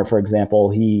Gardner, for example,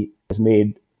 he has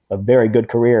made a very good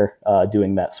career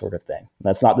doing that sort of thing.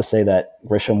 That's not to say that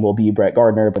Grisham will be Brett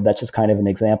Gardner, but that's just kind of an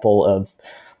example of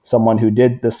someone who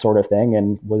did this sort of thing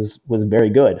and was very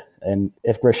good. And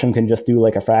if Grisham can just do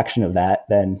like a fraction of that,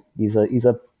 then he's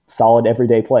a solid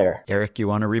everyday player. Eric, you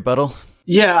want a rebuttal?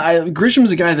 Yeah,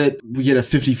 Grisham's a guy that we get a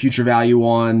 50 future value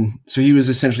on. So he was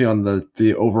essentially on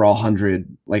the overall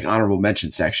 100 like honorable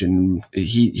mention section.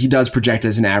 He does project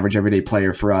as an average everyday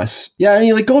player for us. Yeah, I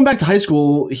mean, like going back to high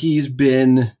school, he's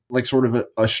been like sort of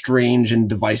a strange and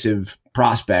divisive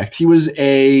prospect. He was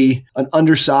an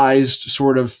undersized,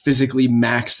 sort of physically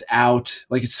maxed out,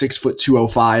 like a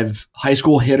 6'205" high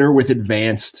school hitter with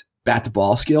advanced bat to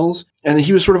ball skills. And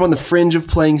he was sort of on the fringe of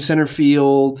playing center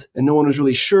field, and no one was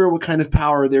really sure what kind of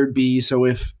power there'd be. So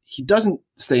if he doesn't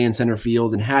stay in center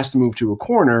field and has to move to a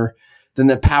corner, then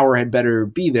that power had better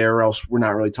be there, or else we're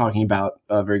not really talking about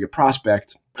a very good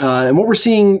prospect. And what we're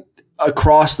seeing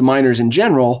across the minors in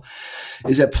general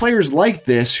is that players like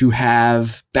this who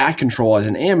have bat control as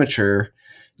an amateur,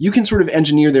 you can sort of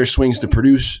engineer their swings to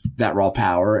produce that raw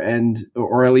power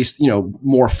or at least,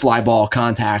 more fly ball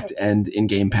contact and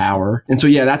in-game power. And so,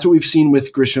 that's what we've seen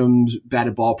with Grisham's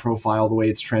batted ball profile, the way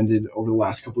it's trended over the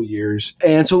last couple of years.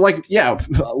 And so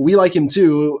we like him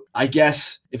too. I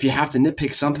guess if you have to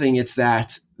nitpick something, it's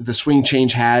that the swing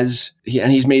change and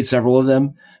he's made several of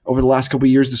them over the last couple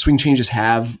of years, the swing changes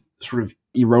have sort of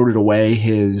eroded away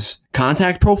his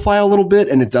contact profile a little bit,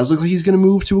 and it does look like he's going to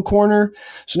move to a corner.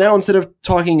 So now, instead of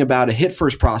talking about a hit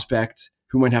first prospect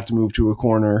who might have to move to a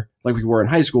corner like we were in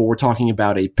high school, we're talking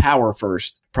about a power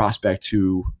first prospect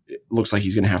who looks like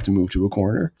he's going to have to move to a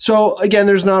corner. So again,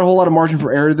 there's not a whole lot of margin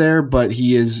for error there, but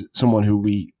he is someone who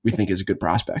we think is a good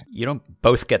prospect. You don't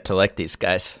both get to like these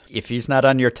guys. If he's not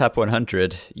on your top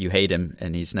 100, you hate him,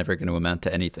 and he's never going to amount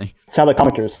to anything. That's how the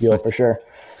commenters feel, for sure.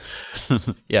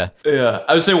 Yeah.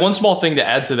 I would say one small thing to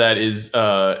add to that is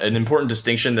an important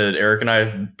distinction that Eric and I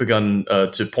have begun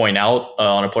to point out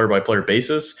on a player-by-player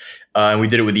basis. And we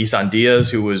did it with Isan Diaz,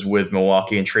 who was with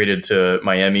Milwaukee and traded to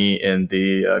Miami in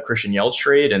the Christian Yelich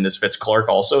trade. And this fits Clark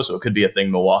also, so it could be a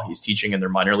thing Milwaukee's teaching in their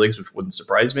minor leagues, which wouldn't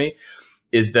surprise me,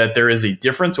 is that there is a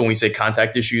difference when we say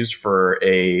contact issues for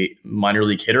a minor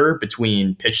league hitter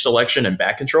between pitch selection and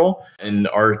bat control. And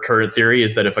our current theory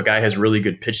is that if a guy has really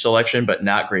good pitch selection but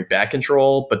not great bat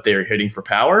control, but they're hitting for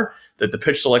power, that the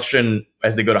pitch selection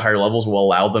as they go to higher levels will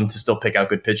allow them to still pick out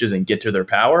good pitches and get to their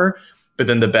power. But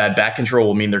then the bad bat control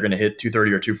will mean they're going to hit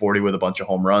 230 or 240 with a bunch of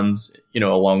home runs,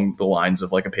 along the lines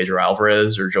of like a Pedro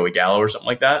Alvarez or Joey Gallo or something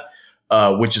like that.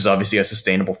 Which is obviously a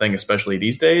sustainable thing, especially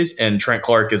these days. And Trent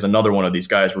Clark is another one of these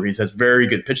guys where he has very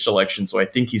good pitch selection. So I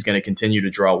think he's going to continue to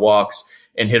draw walks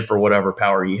and hit for whatever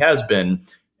power he has been.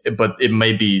 But it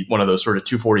may be one of those sort of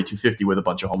 240, 250 with a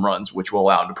bunch of home runs, which will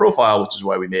allow him to profile, which is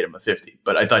why we made him a 50.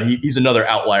 But I thought he's another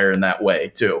outlier in that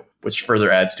way, too, which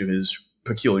further adds to his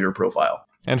peculiar profile.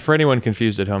 And for anyone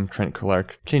confused at home, Trent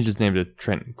Clark changed his name to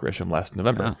Trent Grisham last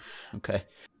November. Oh, okay.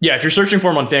 Yeah, if you're searching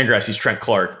for him on Fangraphs, he's Trent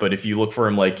Clark. But if you look for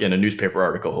him like in a newspaper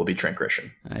article, he'll be Trent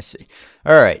Grisham. I see.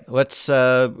 All right, let's.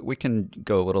 We can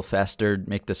go a little faster,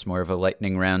 make this more of a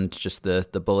lightning round. Just the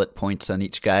bullet points on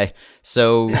each guy.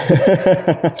 So you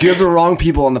have the wrong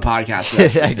people on the podcast.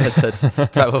 I guess that's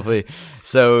probably.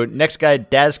 So next guy,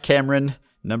 Daz Cameron,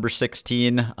 number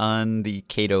 16 on the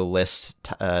Cato list,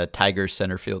 Tigers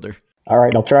center fielder. All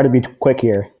right, I'll try to be quick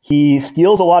here. He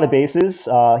steals a lot of bases.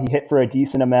 He hit for a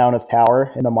decent amount of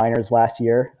power in the minors last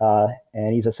year,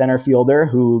 and he's a center fielder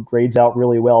who grades out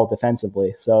really well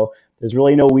defensively. So there's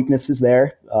really no weaknesses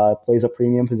there. Plays a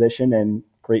premium position and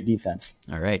great defense.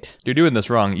 All right. You're doing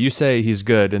this wrong. You say he's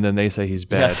good, and then they say he's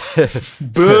bad. Yeah.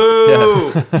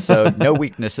 Boo! Yeah. So no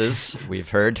weaknesses, we've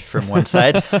heard from one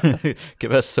side.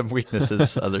 Give us some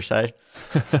weaknesses, other side.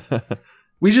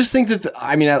 We just think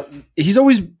that, he's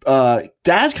always,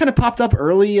 Daz kind of popped up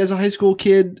early as a high school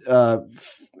kid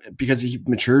because he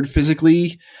matured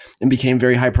physically and became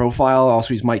very high profile.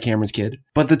 Also, he's Mike Cameron's kid.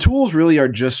 But the tools really are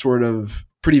just sort of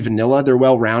pretty vanilla. They're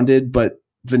well-rounded, but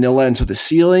vanilla. And so the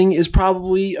ceiling is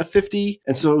probably a 50.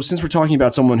 And so since we're talking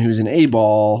about someone who's an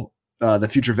A-ball, the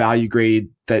future value grade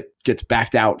that gets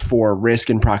backed out for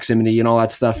risk and proximity and all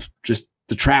that stuff just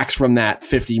detracts from that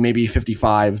 50, maybe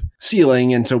 55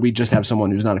 ceiling. And so we just have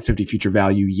someone who's not a 50 future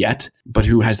value yet, but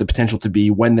who has the potential to be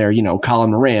when they're,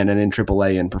 Colin Moran and in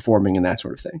AAA and performing and that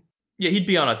sort of thing. Yeah, he'd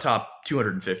be on a top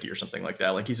 250 or something like that.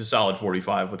 Like he's a solid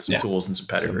 45 with some tools and some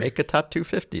pedigree. So make a top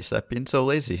 250. Stop being so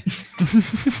lazy.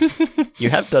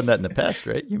 You have done that in the past,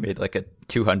 right? You made like a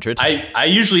 200. I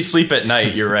usually sleep at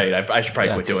night. You're right. I should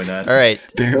probably quit doing that. All right.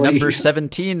 Barely. Number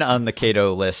 17 on the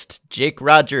Cato list, Jake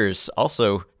Rogers,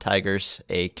 also Tigers,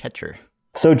 a catcher.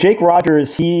 So Jake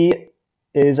Rogers, he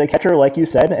is a catcher, like you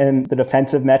said, and the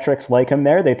defensive metrics like him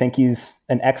there. They think he's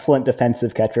an excellent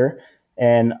defensive catcher.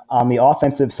 And on the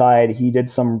offensive side, he did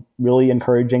some really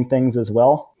encouraging things as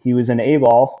well. He was an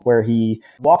A-ball where he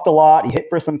walked a lot, he hit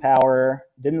for some power,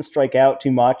 didn't strike out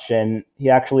too much, and he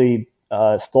actually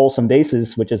stole some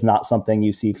bases, which is not something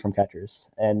you see from catchers.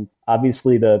 And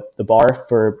obviously the bar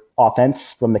for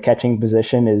offense from the catching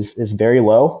position is very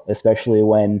low, especially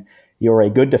when you're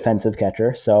a good defensive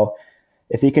catcher. So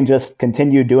if he can just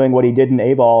continue doing what he did in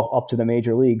A-ball up to the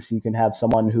major leagues, you can have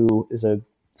someone who is a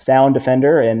sound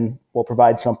defender and will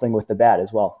provide something with the bat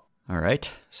as well. All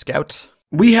right. Scouts.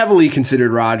 We heavily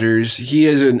considered Rogers. He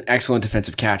is an excellent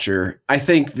defensive catcher. I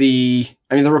think the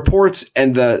reports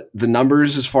and the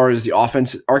numbers as far as the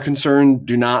offense are concerned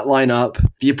do not line up.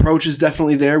 The approach is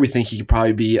definitely there. We think he could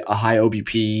probably be a high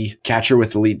OBP catcher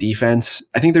with elite defense.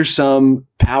 I think there's some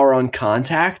power on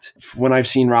contact. When I've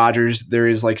seen Rogers,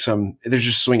 there's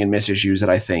just swing and miss issues that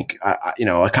I think,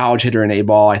 a college hitter in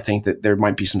A-ball, I think that there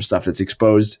might be some stuff that's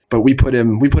exposed, but we put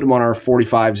him on our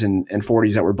 45s and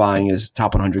 40s that we're buying as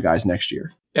top 100 guys next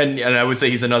year. And I would say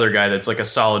he's another guy that's like a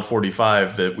solid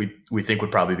 45 that we think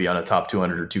would probably be on a top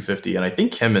 200 or 250. And I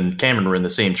think him and Cameron were in the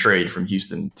same trade from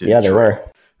Houston to Detroit. They were.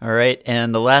 All right.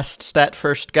 And the last stat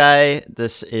first guy,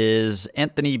 this is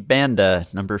Anthony Banda,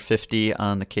 number 50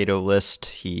 on the Cato list.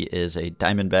 He is a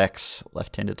Diamondbacks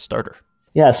left-handed starter.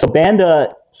 Yeah, so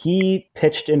Banda, he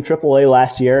pitched in AAA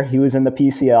last year. He was in the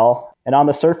PCL. And on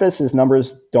the surface, his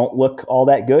numbers don't look all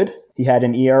that good. He had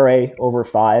an ERA over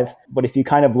 5, but if you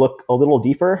kind of look a little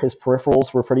deeper, his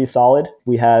peripherals were pretty solid.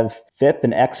 We have FIP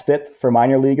and XFIP for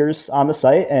minor leaguers on the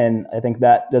site, and I think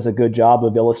that does a good job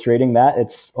of illustrating that.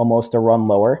 It's almost a run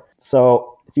lower.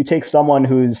 So if you take someone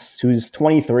who's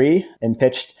 23 and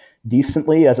pitched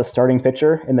decently as a starting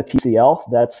pitcher in the PCL,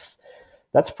 that's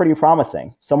that's pretty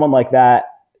promising. Someone like that,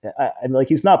 like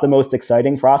he's not the most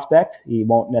exciting prospect. He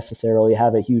won't necessarily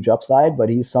have a huge upside, but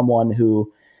he's someone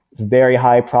who is very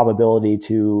high probability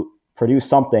to produce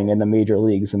something in the major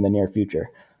leagues in the near future.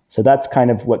 So that's kind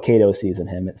of what Cato sees in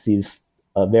him. It sees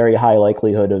a very high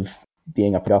likelihood of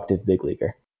being a productive big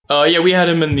leaguer. We had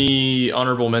him in the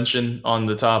honorable mention on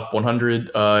the top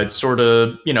 100. It's sort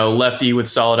of, lefty with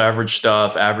solid average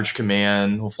stuff, average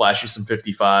command. He'll flash you some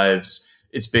 55s.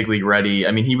 It's big league ready.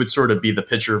 I mean, he would sort of be the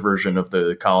pitcher version of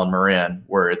the Colin Moran,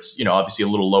 where it's, obviously a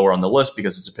little lower on the list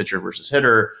because it's a pitcher versus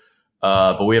hitter.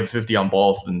 But we have a 50 on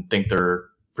both and think they're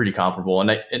pretty comparable.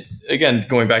 And again,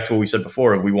 going back to what we said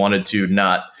before, we wanted to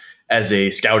not, as a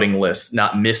scouting list,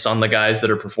 not miss on the guys that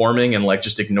are performing and like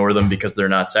just ignore them because they're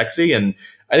not sexy. And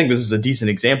I think this is a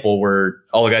decent example where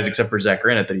all the guys except for Zach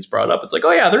Granite that he's brought up, it's like,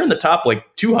 oh yeah, they're in the top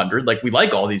like 200. Like we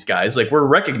like all these guys. Like we're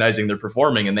recognizing they're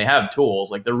performing and they have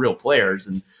tools. Like they're real players.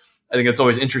 And I think it's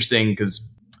always interesting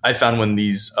because I found when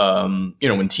these,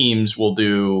 when teams will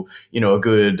do, a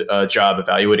good job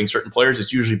evaluating certain players,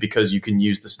 it's usually because you can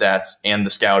use the stats and the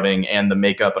scouting and the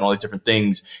makeup and all these different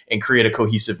things and create a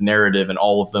cohesive narrative, and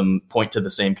all of them point to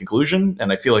the same conclusion.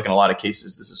 And I feel like in a lot of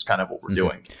cases, this is kind of what we're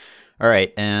doing. All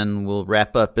right, and we'll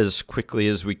wrap up as quickly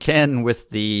as we can with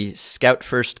the scout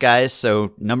first guys.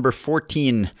 So number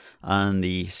 14 on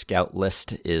the scout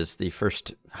list is the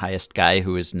first highest guy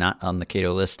who is not on the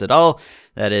Cato list at all.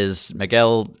 That is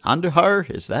Miguel Andujar.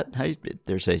 Is that how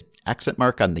there's a accent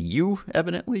mark on the U,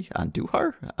 evidently?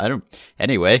 Andujar?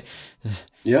 Anyway.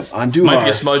 Yep, Andujar. Might be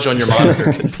a smudge on your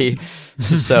monitor. Could be.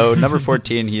 So number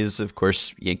 14, he is, of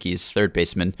course, Yankees third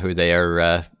baseman, who they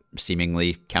are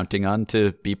seemingly counting on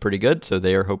to be pretty good. So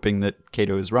they are hoping that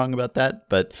Cato is wrong about that.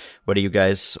 But what do you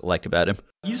guys like about him?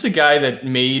 He's a guy that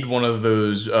made one of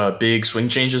those big swing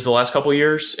changes the last couple of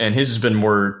years, and his has been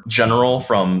more general.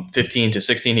 From 15 to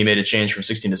 16, he made a change. From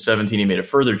 16 to 17, he made a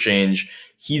further change.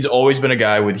 He's always been a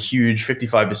guy with huge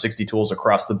 55 to 60 tools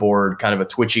across the board, kind of a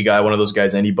twitchy guy, one of those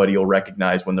guys anybody will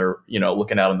recognize when they're,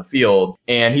 looking out on the field.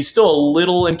 And he's still a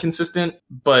little inconsistent,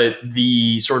 but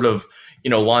the sort of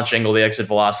launch angle, the exit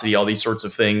velocity, all these sorts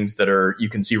of things that you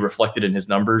can see reflected in his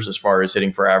numbers as far as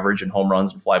hitting for average and home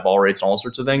runs and fly ball rates and all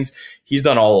sorts of things. He's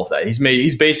done all of that.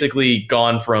 He's basically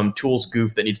gone from tools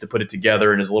goof that needs to put it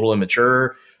together and is a little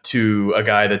immature to a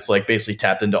guy that's like basically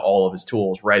tapped into all of his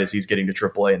tools right as he's getting to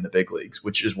AAA in the big leagues,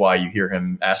 which is why you hear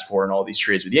him asked for in all these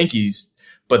trades with Yankees.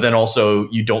 But then also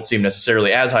you don't see him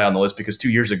necessarily as high on the list because 2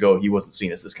 years ago he wasn't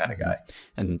seen as this kind of guy.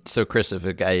 And so, Chris, if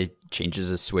a guy changes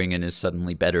his swing and is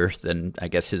suddenly better, then I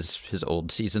guess his old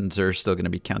seasons are still going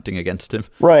to be counting against him.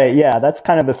 Right. Yeah, that's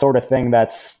kind of the sort of thing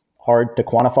that's hard to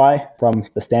quantify from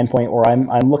the standpoint where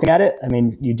I'm looking at it. I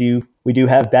mean, we do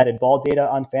have batted ball data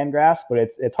on Fangraphs, but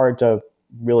it's hard to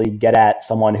really get at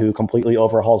someone who completely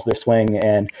overhauls their swing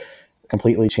and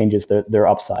completely changes their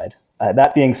upside.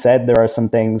 That being said, there are some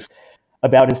things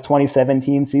about his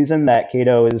 2017 season that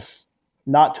Cato is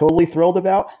not totally thrilled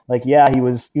about. Like, yeah, he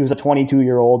was a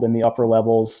 22-year-old in the upper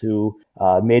levels who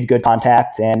made good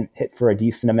contact and hit for a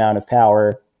decent amount of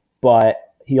power, but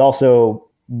he also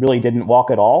really didn't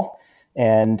walk at all,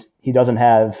 and he doesn't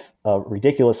have a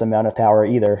ridiculous amount of power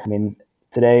either. I mean,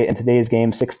 in today's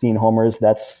game, 16 homers,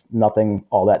 that's nothing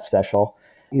all that special.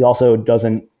 He also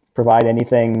doesn't provide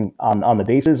anything on the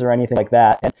bases or anything like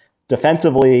that. And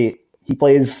defensively, he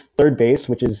plays third base,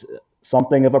 which is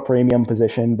something of a premium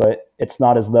position, but it's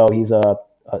not as though he's a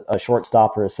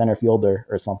shortstop or a center fielder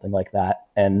or something like that.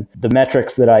 And the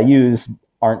metrics that I use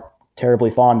aren't terribly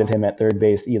fond of him at third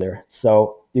base either.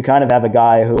 So you kind of have a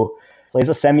guy who plays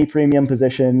a semi-premium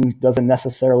position, doesn't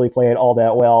necessarily play it all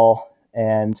that well,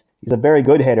 and he's a very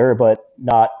good hitter, but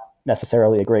not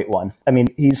necessarily a great one. I mean,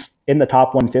 he's in the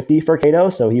top 150 for Cato,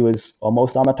 so he was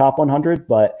almost on the top 100,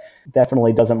 but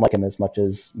definitely doesn't like him as much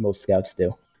as most scouts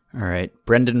do. All right.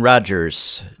 Brendan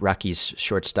Rodgers, Rockies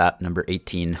shortstop, number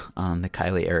 18 on the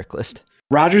Kylie Eric list.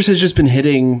 Rodgers has just been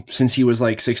hitting since he was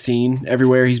like 16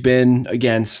 everywhere he's been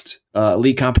against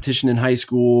elite competition in high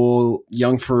school,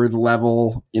 young for the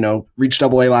level, reached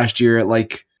AA last year at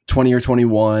like 20 or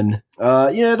 21.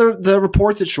 The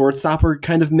reports at shortstop are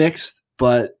kind of mixed.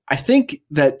 But I think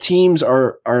that teams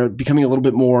are becoming a little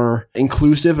bit more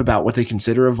inclusive about what they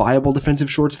consider a viable defensive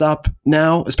shortstop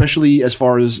now, especially as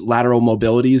far as lateral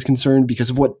mobility is concerned, because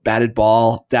of what batted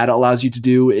ball data allows you to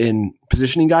do in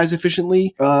positioning guys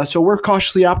efficiently. So we're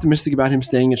cautiously optimistic about him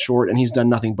staying at short, and he's done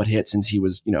nothing but hit since he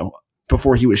was,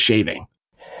 before he was shaving.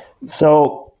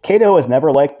 So Cato has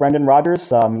never liked Brendan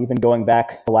Rodgers, even going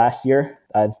back to last year.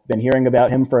 I've been hearing about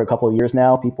him for a couple of years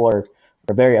now. People are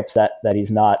very upset that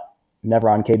he's never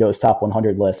on Cato's top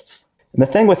 100 lists. And the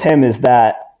thing with him is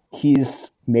that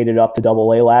He's made it up to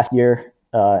Double A last year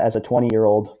as a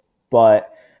 20-year-old,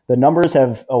 but the numbers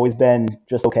have always been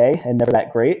just okay and never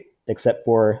that great, except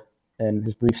for in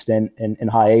his brief stint in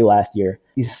High A last year.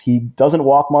 He doesn't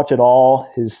walk much at all.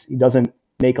 He doesn't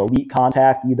make elite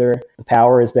contact either. The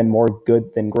power has been more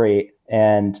good than great.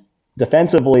 And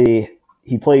defensively,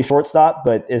 he plays shortstop,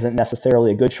 but isn't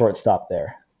necessarily a good shortstop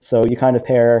there. So you kind of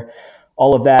pair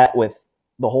all of that with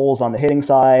the holes on the hitting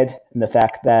side and the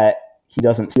fact that he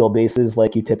doesn't steal bases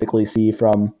like you typically see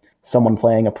from someone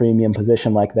playing a premium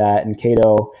position like that. And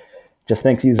Cato just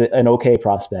thinks he's an okay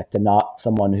prospect and not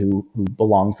someone who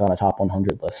belongs on a top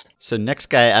 100 list. So next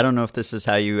guy, I don't know if this is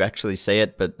how you actually say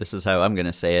it, but this is how I'm going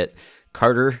to say it.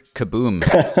 Carter Kieboom,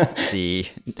 the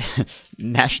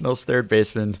Nationals third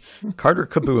baseman. Carter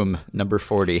Kieboom, number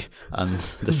 40 on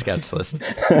the scouts list.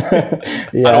 Yeah. I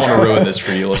don't want to ruin this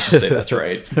for you. Let's just say that's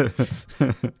right.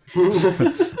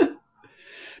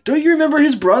 Don't you remember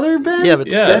his brother, Ben? Yeah, but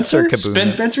Spencer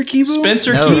Kieboom. Spencer Kieboom?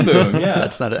 Spencer Kieboom, yeah.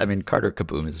 That's not I mean, Carter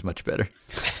Kieboom is much better.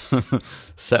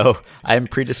 So I'm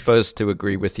predisposed to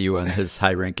agree with you on his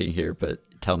high ranking here, but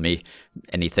tell me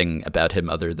anything about him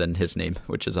other than his name,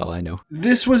 which is all I know.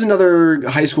 This was another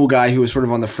high school guy who was sort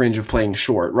of on the fringe of playing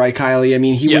short, right, Kylie? I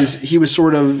mean, he was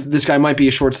sort of, this guy might be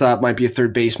a shortstop, might be a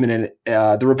third baseman,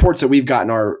 and the reports that we've gotten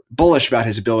are bullish about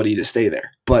his ability to stay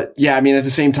there. But yeah, I mean, at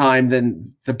the same time,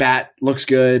 then the bat looks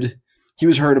good. He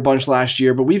was hurt a bunch last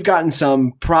year, but we've gotten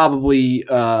some probably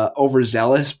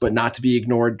overzealous, but not to be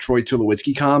ignored, Troy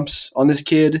Tulowitzki comps on this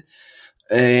kid.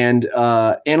 And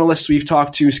analysts we've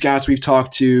talked to, scouts we've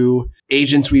talked to,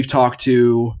 agents we've talked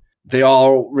to, they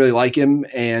all really like him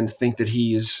and think that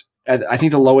he's, I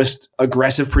think, the lowest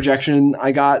aggressive projection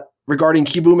I got regarding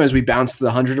Kieboom as we bounced the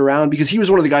 100 around, because he was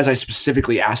one of the guys I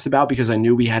specifically asked about because I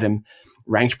knew we had him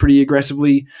ranked pretty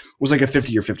aggressively, was like a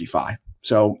 50 or 55.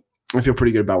 So I feel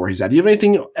pretty good about where he's at. Do you have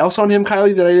anything else on him,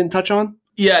 Kylie, that I didn't touch on?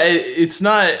 Yeah, it's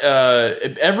not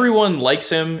everyone likes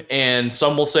him, and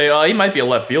some will say, oh, he might be a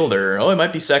left fielder. Oh, he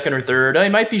might be second or third. Oh, he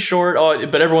might be short. Oh,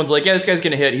 but everyone's like, yeah, this guy's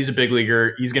going to hit. He's a big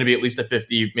leaguer. He's going to be at least a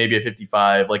 50, maybe a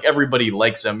 55. Like, everybody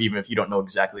likes him, even if you don't know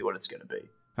exactly what it's going to be.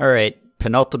 All right.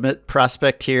 Penultimate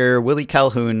prospect here, Willie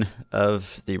Calhoun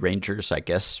of the Rangers, I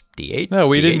guess, DH? No,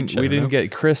 we DH, didn't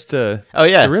get Chris to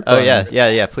rip on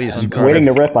yeah, please. I'm waiting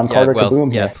to rip on Carter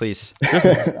Kieboom. Yeah, please.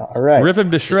 All right. Rip him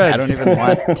to shreds. I don't even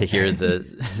want to hear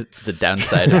the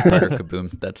downside of Carter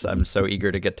Kieboom. I'm so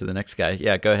eager to get to the next guy.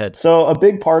 Yeah, go ahead. So a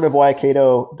big part of why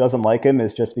Cato doesn't like him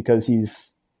is just because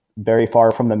he's very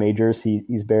far from the majors.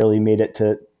 He's barely made it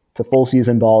to full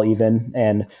season ball even,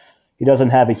 and he doesn't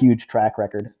have a huge track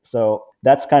record. So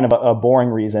that's kind of a boring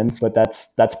reason, but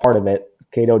that's part of it.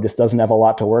 Cato just doesn't have a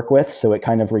lot to work with, so it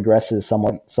kind of regresses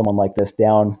someone like this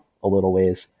down a little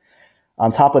ways.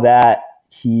 On top of that,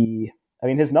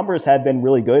 his numbers have been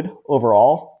really good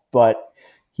overall, but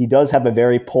he does have a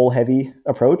very pull-heavy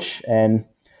approach, and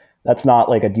that's not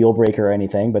like a deal breaker or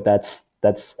anything, but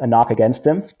that's a knock against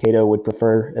him. Cato would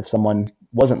prefer if someone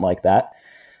wasn't like that.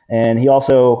 And he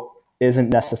also isn't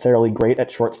necessarily great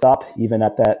at shortstop, even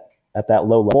at that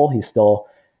low level. He still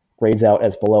grades out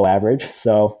as below average.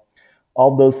 So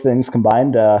all of those things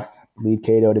combined lead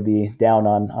Cato to be down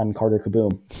on Carter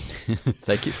Kieboom.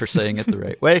 Thank you for saying it the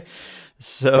right way.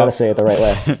 So gotta say it the right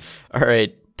way. All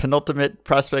right. Penultimate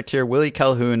prospect here, Willie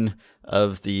Calhoun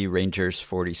of the Rangers,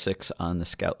 46 on the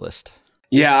scout list.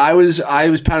 Yeah, I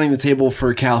was pounding the table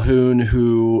for Calhoun,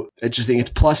 who I just think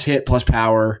it's plus hit, plus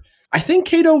power. I think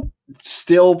Cato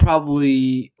still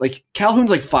probably, like, Calhoun's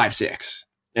like 5'6",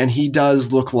 and he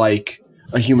does look like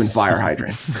a human fire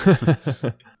hydrant.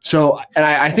 So, and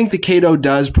I think the Cato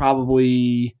does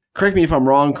probably, correct me if I'm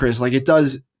wrong, Chris, like it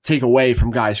does take away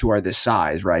from guys who are this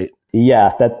size, right?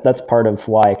 Yeah, that's part of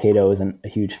why Cato isn't a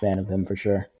huge fan of him for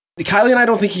sure. Kylie and I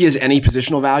don't think he has any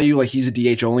positional value. Like, he's a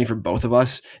DH only for both of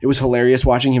us. It was hilarious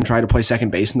watching him try to play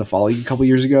second base in the fall league a couple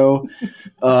years ago.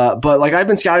 But like, I've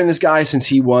been scouting this guy since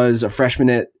he was a freshman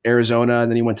at Arizona,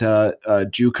 and then he went to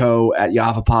JUCO at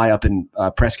Yavapai up in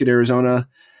Prescott, Arizona.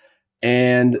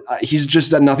 And he's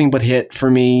just done nothing but hit for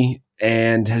me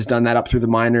and has done that up through the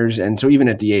minors. And so even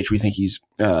at DH, we think he's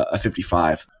a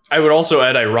 55. I would also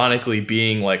add, ironically,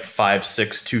 being like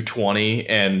 5'6", 220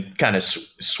 and kind of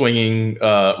swinging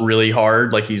really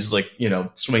hard, like he's like,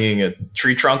 swinging a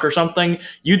tree trunk or something.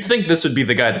 You'd think this would be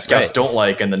the guy the scouts don't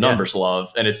like and the numbers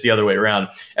love, and it's the other way around.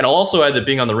 And I'll also add that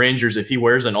being on the Rangers, if he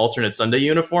wears an alternate Sunday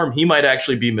uniform, he might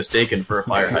actually be mistaken for a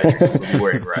fire hydrant because he'll be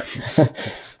wearing red.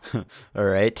 All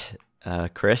right.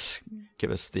 Chris, give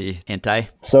us the anti.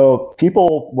 So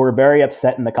people were very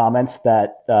upset in the comments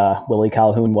that Willie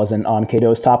Calhoun wasn't on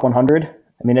Cato's top 100. I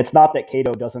mean, it's not that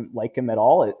Cato doesn't like him at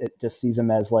all. It just sees him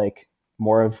as like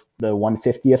more of the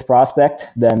 150th prospect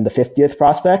than the 50th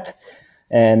prospect.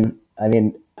 And I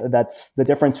mean, that's the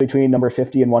difference between number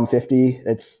 50 and 150.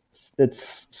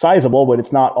 It's sizable, but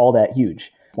it's not all that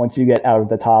huge. Once you get out of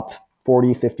the top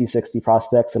 40, 50, 60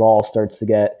 prospects, it all starts to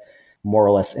get more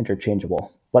or less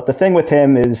interchangeable. But the thing with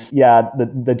him is,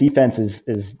 the defense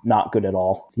is not good at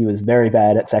all. He was very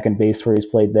bad at second base where he's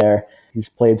played there. He's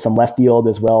played some left field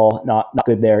as well, not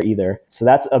good there either. So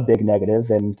that's a big negative.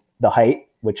 And the height,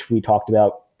 which we talked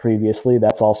about previously,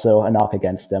 that's also a knock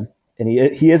against him. And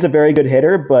he is a very good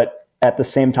hitter, but at the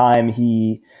same time,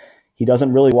 he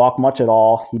doesn't really walk much at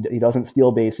all. He doesn't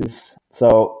steal bases.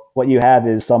 So what you have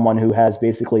is someone who has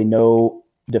basically no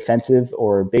defensive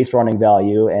or base running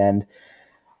value, and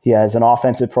he has an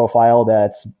offensive profile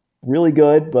that's really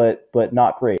good, but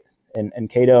not great. And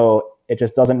Cato, it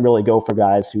just doesn't really go for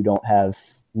guys who don't have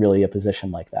really a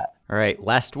position like that. All right,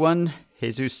 last one,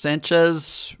 Jesus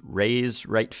Sanchez, Rays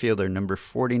right fielder, number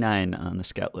 49 on the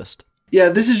scout list. Yeah,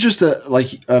 this is just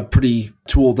a pretty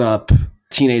tooled up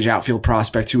teenage outfield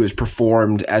prospect who has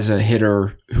performed as a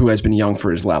hitter who has been young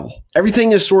for his level.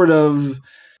 Everything is sort of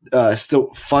still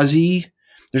fuzzy.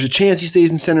 There's a chance he stays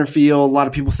in center field. A lot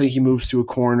of people think he moves to a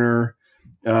corner,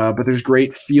 but there's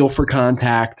great feel for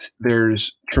contact.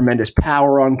 There's tremendous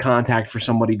power on contact for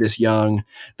somebody this young.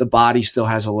 The body still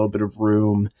has a little bit of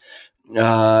room.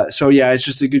 So yeah, it's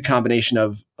just a good combination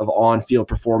of on-field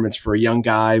performance for a young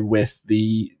guy with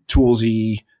the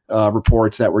toolsy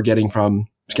reports that we're getting from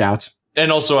scouts. And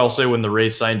also, I'll say when the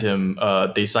Rays signed him,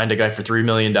 they signed a guy for $3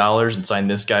 million and signed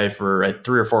this guy for $300,000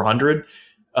 or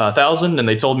 $400,000. And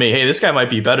they told me, hey, this guy might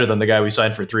be better than the guy we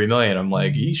signed for $3 million. I'm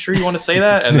like, you sure you want to say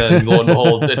that? And then lo and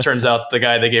behold, it turns out the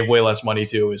guy they gave way less money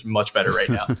to is much better right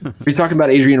now. Are you talking about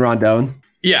Adrian Rondon?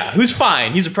 Yeah, who's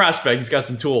fine. He's a prospect. He's got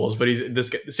some tools, but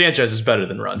Sanchez is better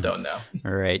than Rondon now.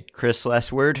 All right, Chris,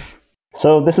 last word.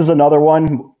 So this is another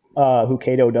one who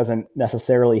Cato doesn't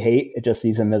necessarily hate. It just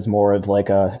sees him as more of like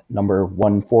a number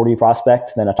 140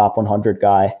 prospect than a top 100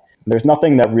 guy. There's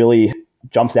nothing that really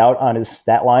jumps out on his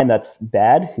stat line that's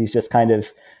bad. He's just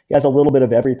he has a little bit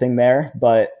of everything there,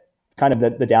 but kind of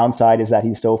the downside is that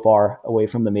he's so far away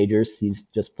from the majors. He's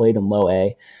just played in low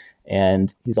A,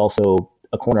 and he's also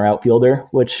a corner outfielder,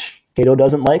 which Cato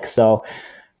doesn't like. So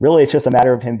really it's just a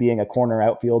matter of him being a corner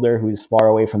outfielder who's far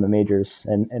away from the majors.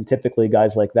 And typically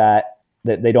guys like that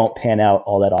they don't pan out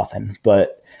all that often.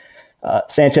 But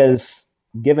Sanchez,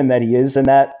 given that he is in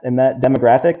that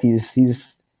demographic,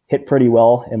 he's hit pretty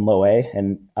well in low A.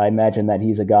 And I imagine that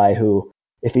he's a guy who,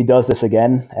 if he does this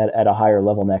again at a higher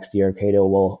level next year, Cato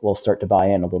will start to buy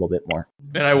in a little bit more.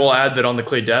 And I will add that on the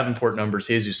Clay Davenport numbers,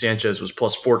 Jesus Sanchez was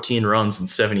plus 14 runs in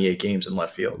 78 games in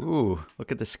left field. Ooh,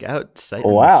 look at the scout site.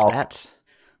 Wow. The stats.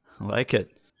 I like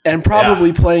it. And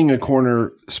probably playing a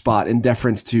corner spot in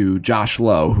deference to Josh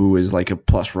Lowe, who is like a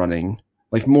plus running,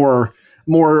 like more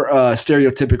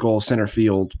stereotypical center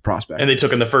field prospect. And they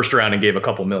took in the first round and gave a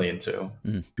couple million too.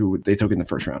 Who they took in the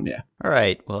first round, yeah. All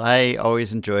right. Well, I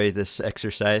always enjoy this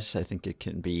exercise. I think it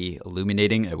can be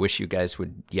illuminating. I wish you guys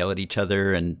would yell at each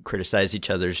other and criticize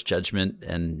each other's judgment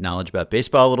and knowledge about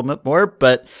baseball a little bit more.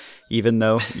 But even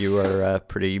though you are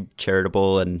pretty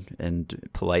charitable and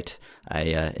polite,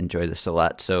 I enjoy this a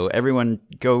lot. So everyone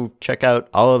go check out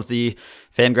all of the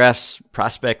Fangraphs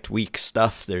Prospect Week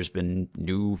stuff. There's been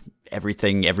new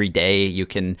everything every day. You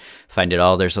can find it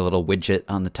all. There's a little widget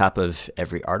on the top of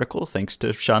every article, thanks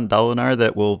to Sean Dolinar,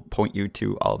 that will point you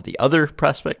to all of the other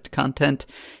prospect content.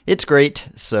 It's great.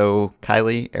 So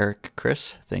Kylie, Eric,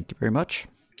 Chris, thank you very much.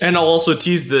 And I'll also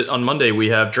tease that on Monday we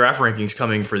have draft rankings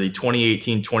coming for the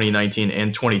 2018, 2019,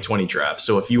 and 2020 draft.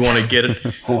 So if you want to get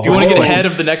ahead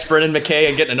of the next Brendan McKay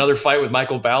and get in another fight with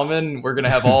Michael Baumann, we're going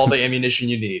to have all the ammunition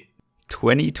you need.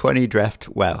 2020 draft.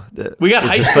 Wow. We got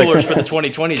high schoolers for the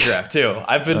 2020ty draft too.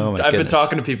 I've been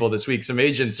talking to people this week. Some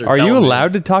agents are you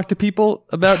allowed to talk to people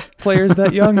about players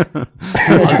that young?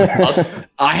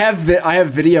 I have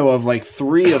video of like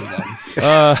 3 of them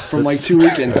from like 2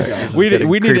 weekends ago. We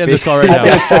need to end this call right now.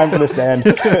 It's time for this to end.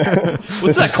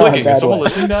 What's that clicking? Is someone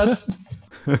listening to us?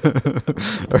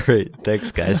 All right.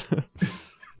 Thanks, guys.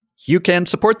 You can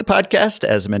support the podcast,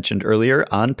 as mentioned earlier,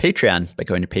 on Patreon by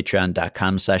going to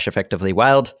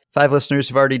patreon.com/effectivelywild. 5 listeners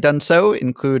have already done so,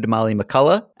 include Molly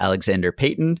McCullough, Alexander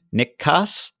Payton, Nick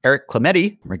Koss, Eric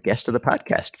Clemetti, our guest of the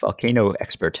podcast, volcano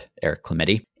expert Eric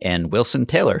Clemetti, and Wilson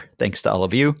Taylor. Thanks to all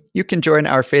of you. You can join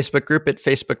our Facebook group at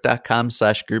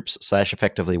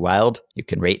facebook.com/groups/effectivelywild. You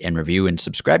can rate and review and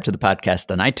subscribe to the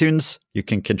podcast on iTunes. You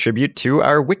can contribute to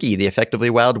our wiki, the Effectively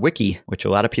Wild Wiki, which a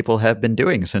lot of people have been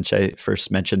doing since I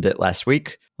first mentioned it last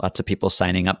week. Lots of people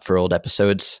signing up for old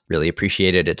episodes. Really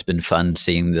appreciate it. It's been fun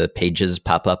seeing the pages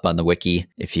pop up on the wiki.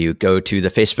 If you go to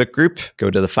the Facebook group, go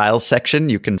to the files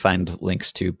section, you can find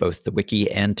links to both the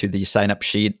wiki and to the sign-up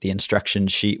sheet, the instruction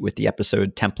sheet with the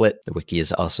episode template. The wiki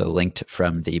is also linked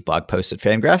from the blog post at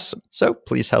Fangraphs. So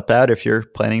please help out if you're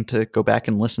planning to go back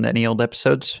and listen to any old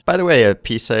episodes. By the way, a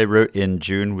piece I wrote in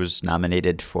June was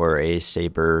nominated for a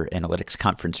Sabre Analytics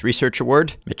Conference Research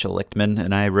Award. Mitchell Lichtman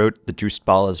and I wrote The Juiced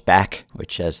Ball is Back,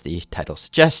 which, as the title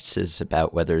suggests, is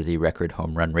about whether the record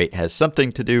home run rate has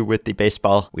something to do with the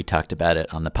baseball. We talked about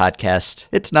it on the podcast.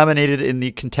 It's nominated in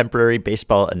the Contemporary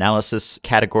Baseball Analysis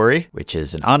category, which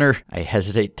is an honor. I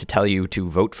hesitate to tell you to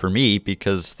vote for me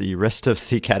because the rest of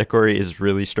the category is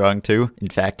really strong too. In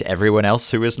fact, everyone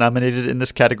else who is nominated in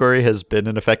this category has been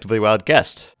an Effectively Wild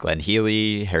guest. Glenn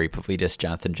Healy, Harry Pavlidis,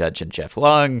 Jonathan Judge and Jeff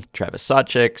Long, Travis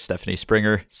Sawchik, Stephanie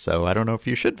Springer. So I don't know if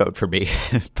you should vote for me,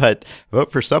 but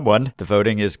vote for someone. The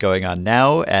voting is going on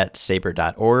now at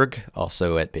sabre.org,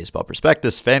 also at Baseball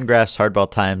Prospectus, Fangraphs, Hardball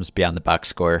Times, Beyond the Box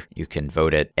Score. You can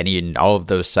vote at any and all of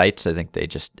those sites. I think they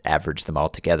just average them all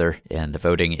together, and the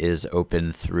voting is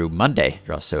open through Monday.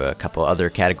 There are also a couple other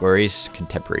categories: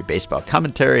 contemporary baseball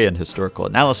commentary and historical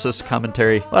analysis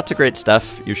commentary. Lots of great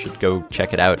stuff. You should go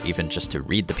check it out, even just to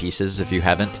read the pieces if you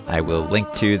haven't. I will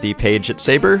link to the page at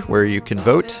Sabre where you can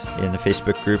vote in the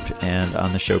Facebook group and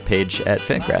on the show page at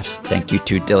Fangraphs. Thank you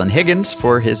to Dylan Higgins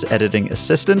for his editing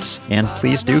assistance, and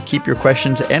please do keep your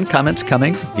questions and comments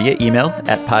coming via email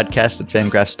at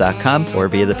podcast@fangraphs.com or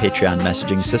via the Patreon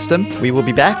messaging system. We will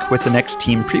be back with the next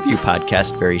team preview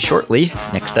podcast very shortly.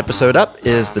 Next episode up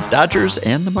is the Dodgers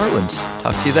and the Marlins.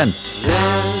 Talk to you then.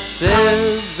 This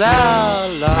is our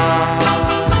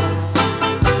life,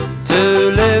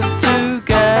 to live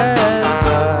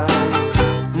together,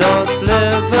 not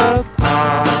live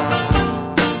apart.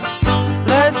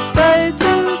 Let's stay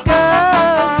together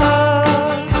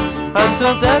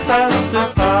until death has to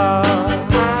part.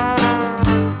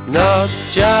 Not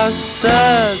just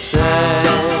a day,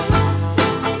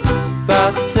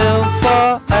 but till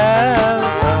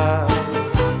forever,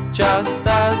 just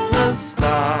as the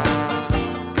start,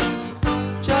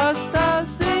 just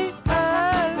as the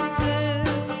ending,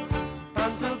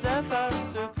 until death has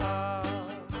to part.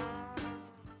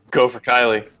 Go for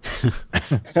Kylie.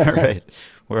 All right.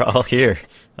 We're all here.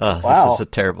 Oh, Wow. This is a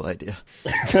terrible idea.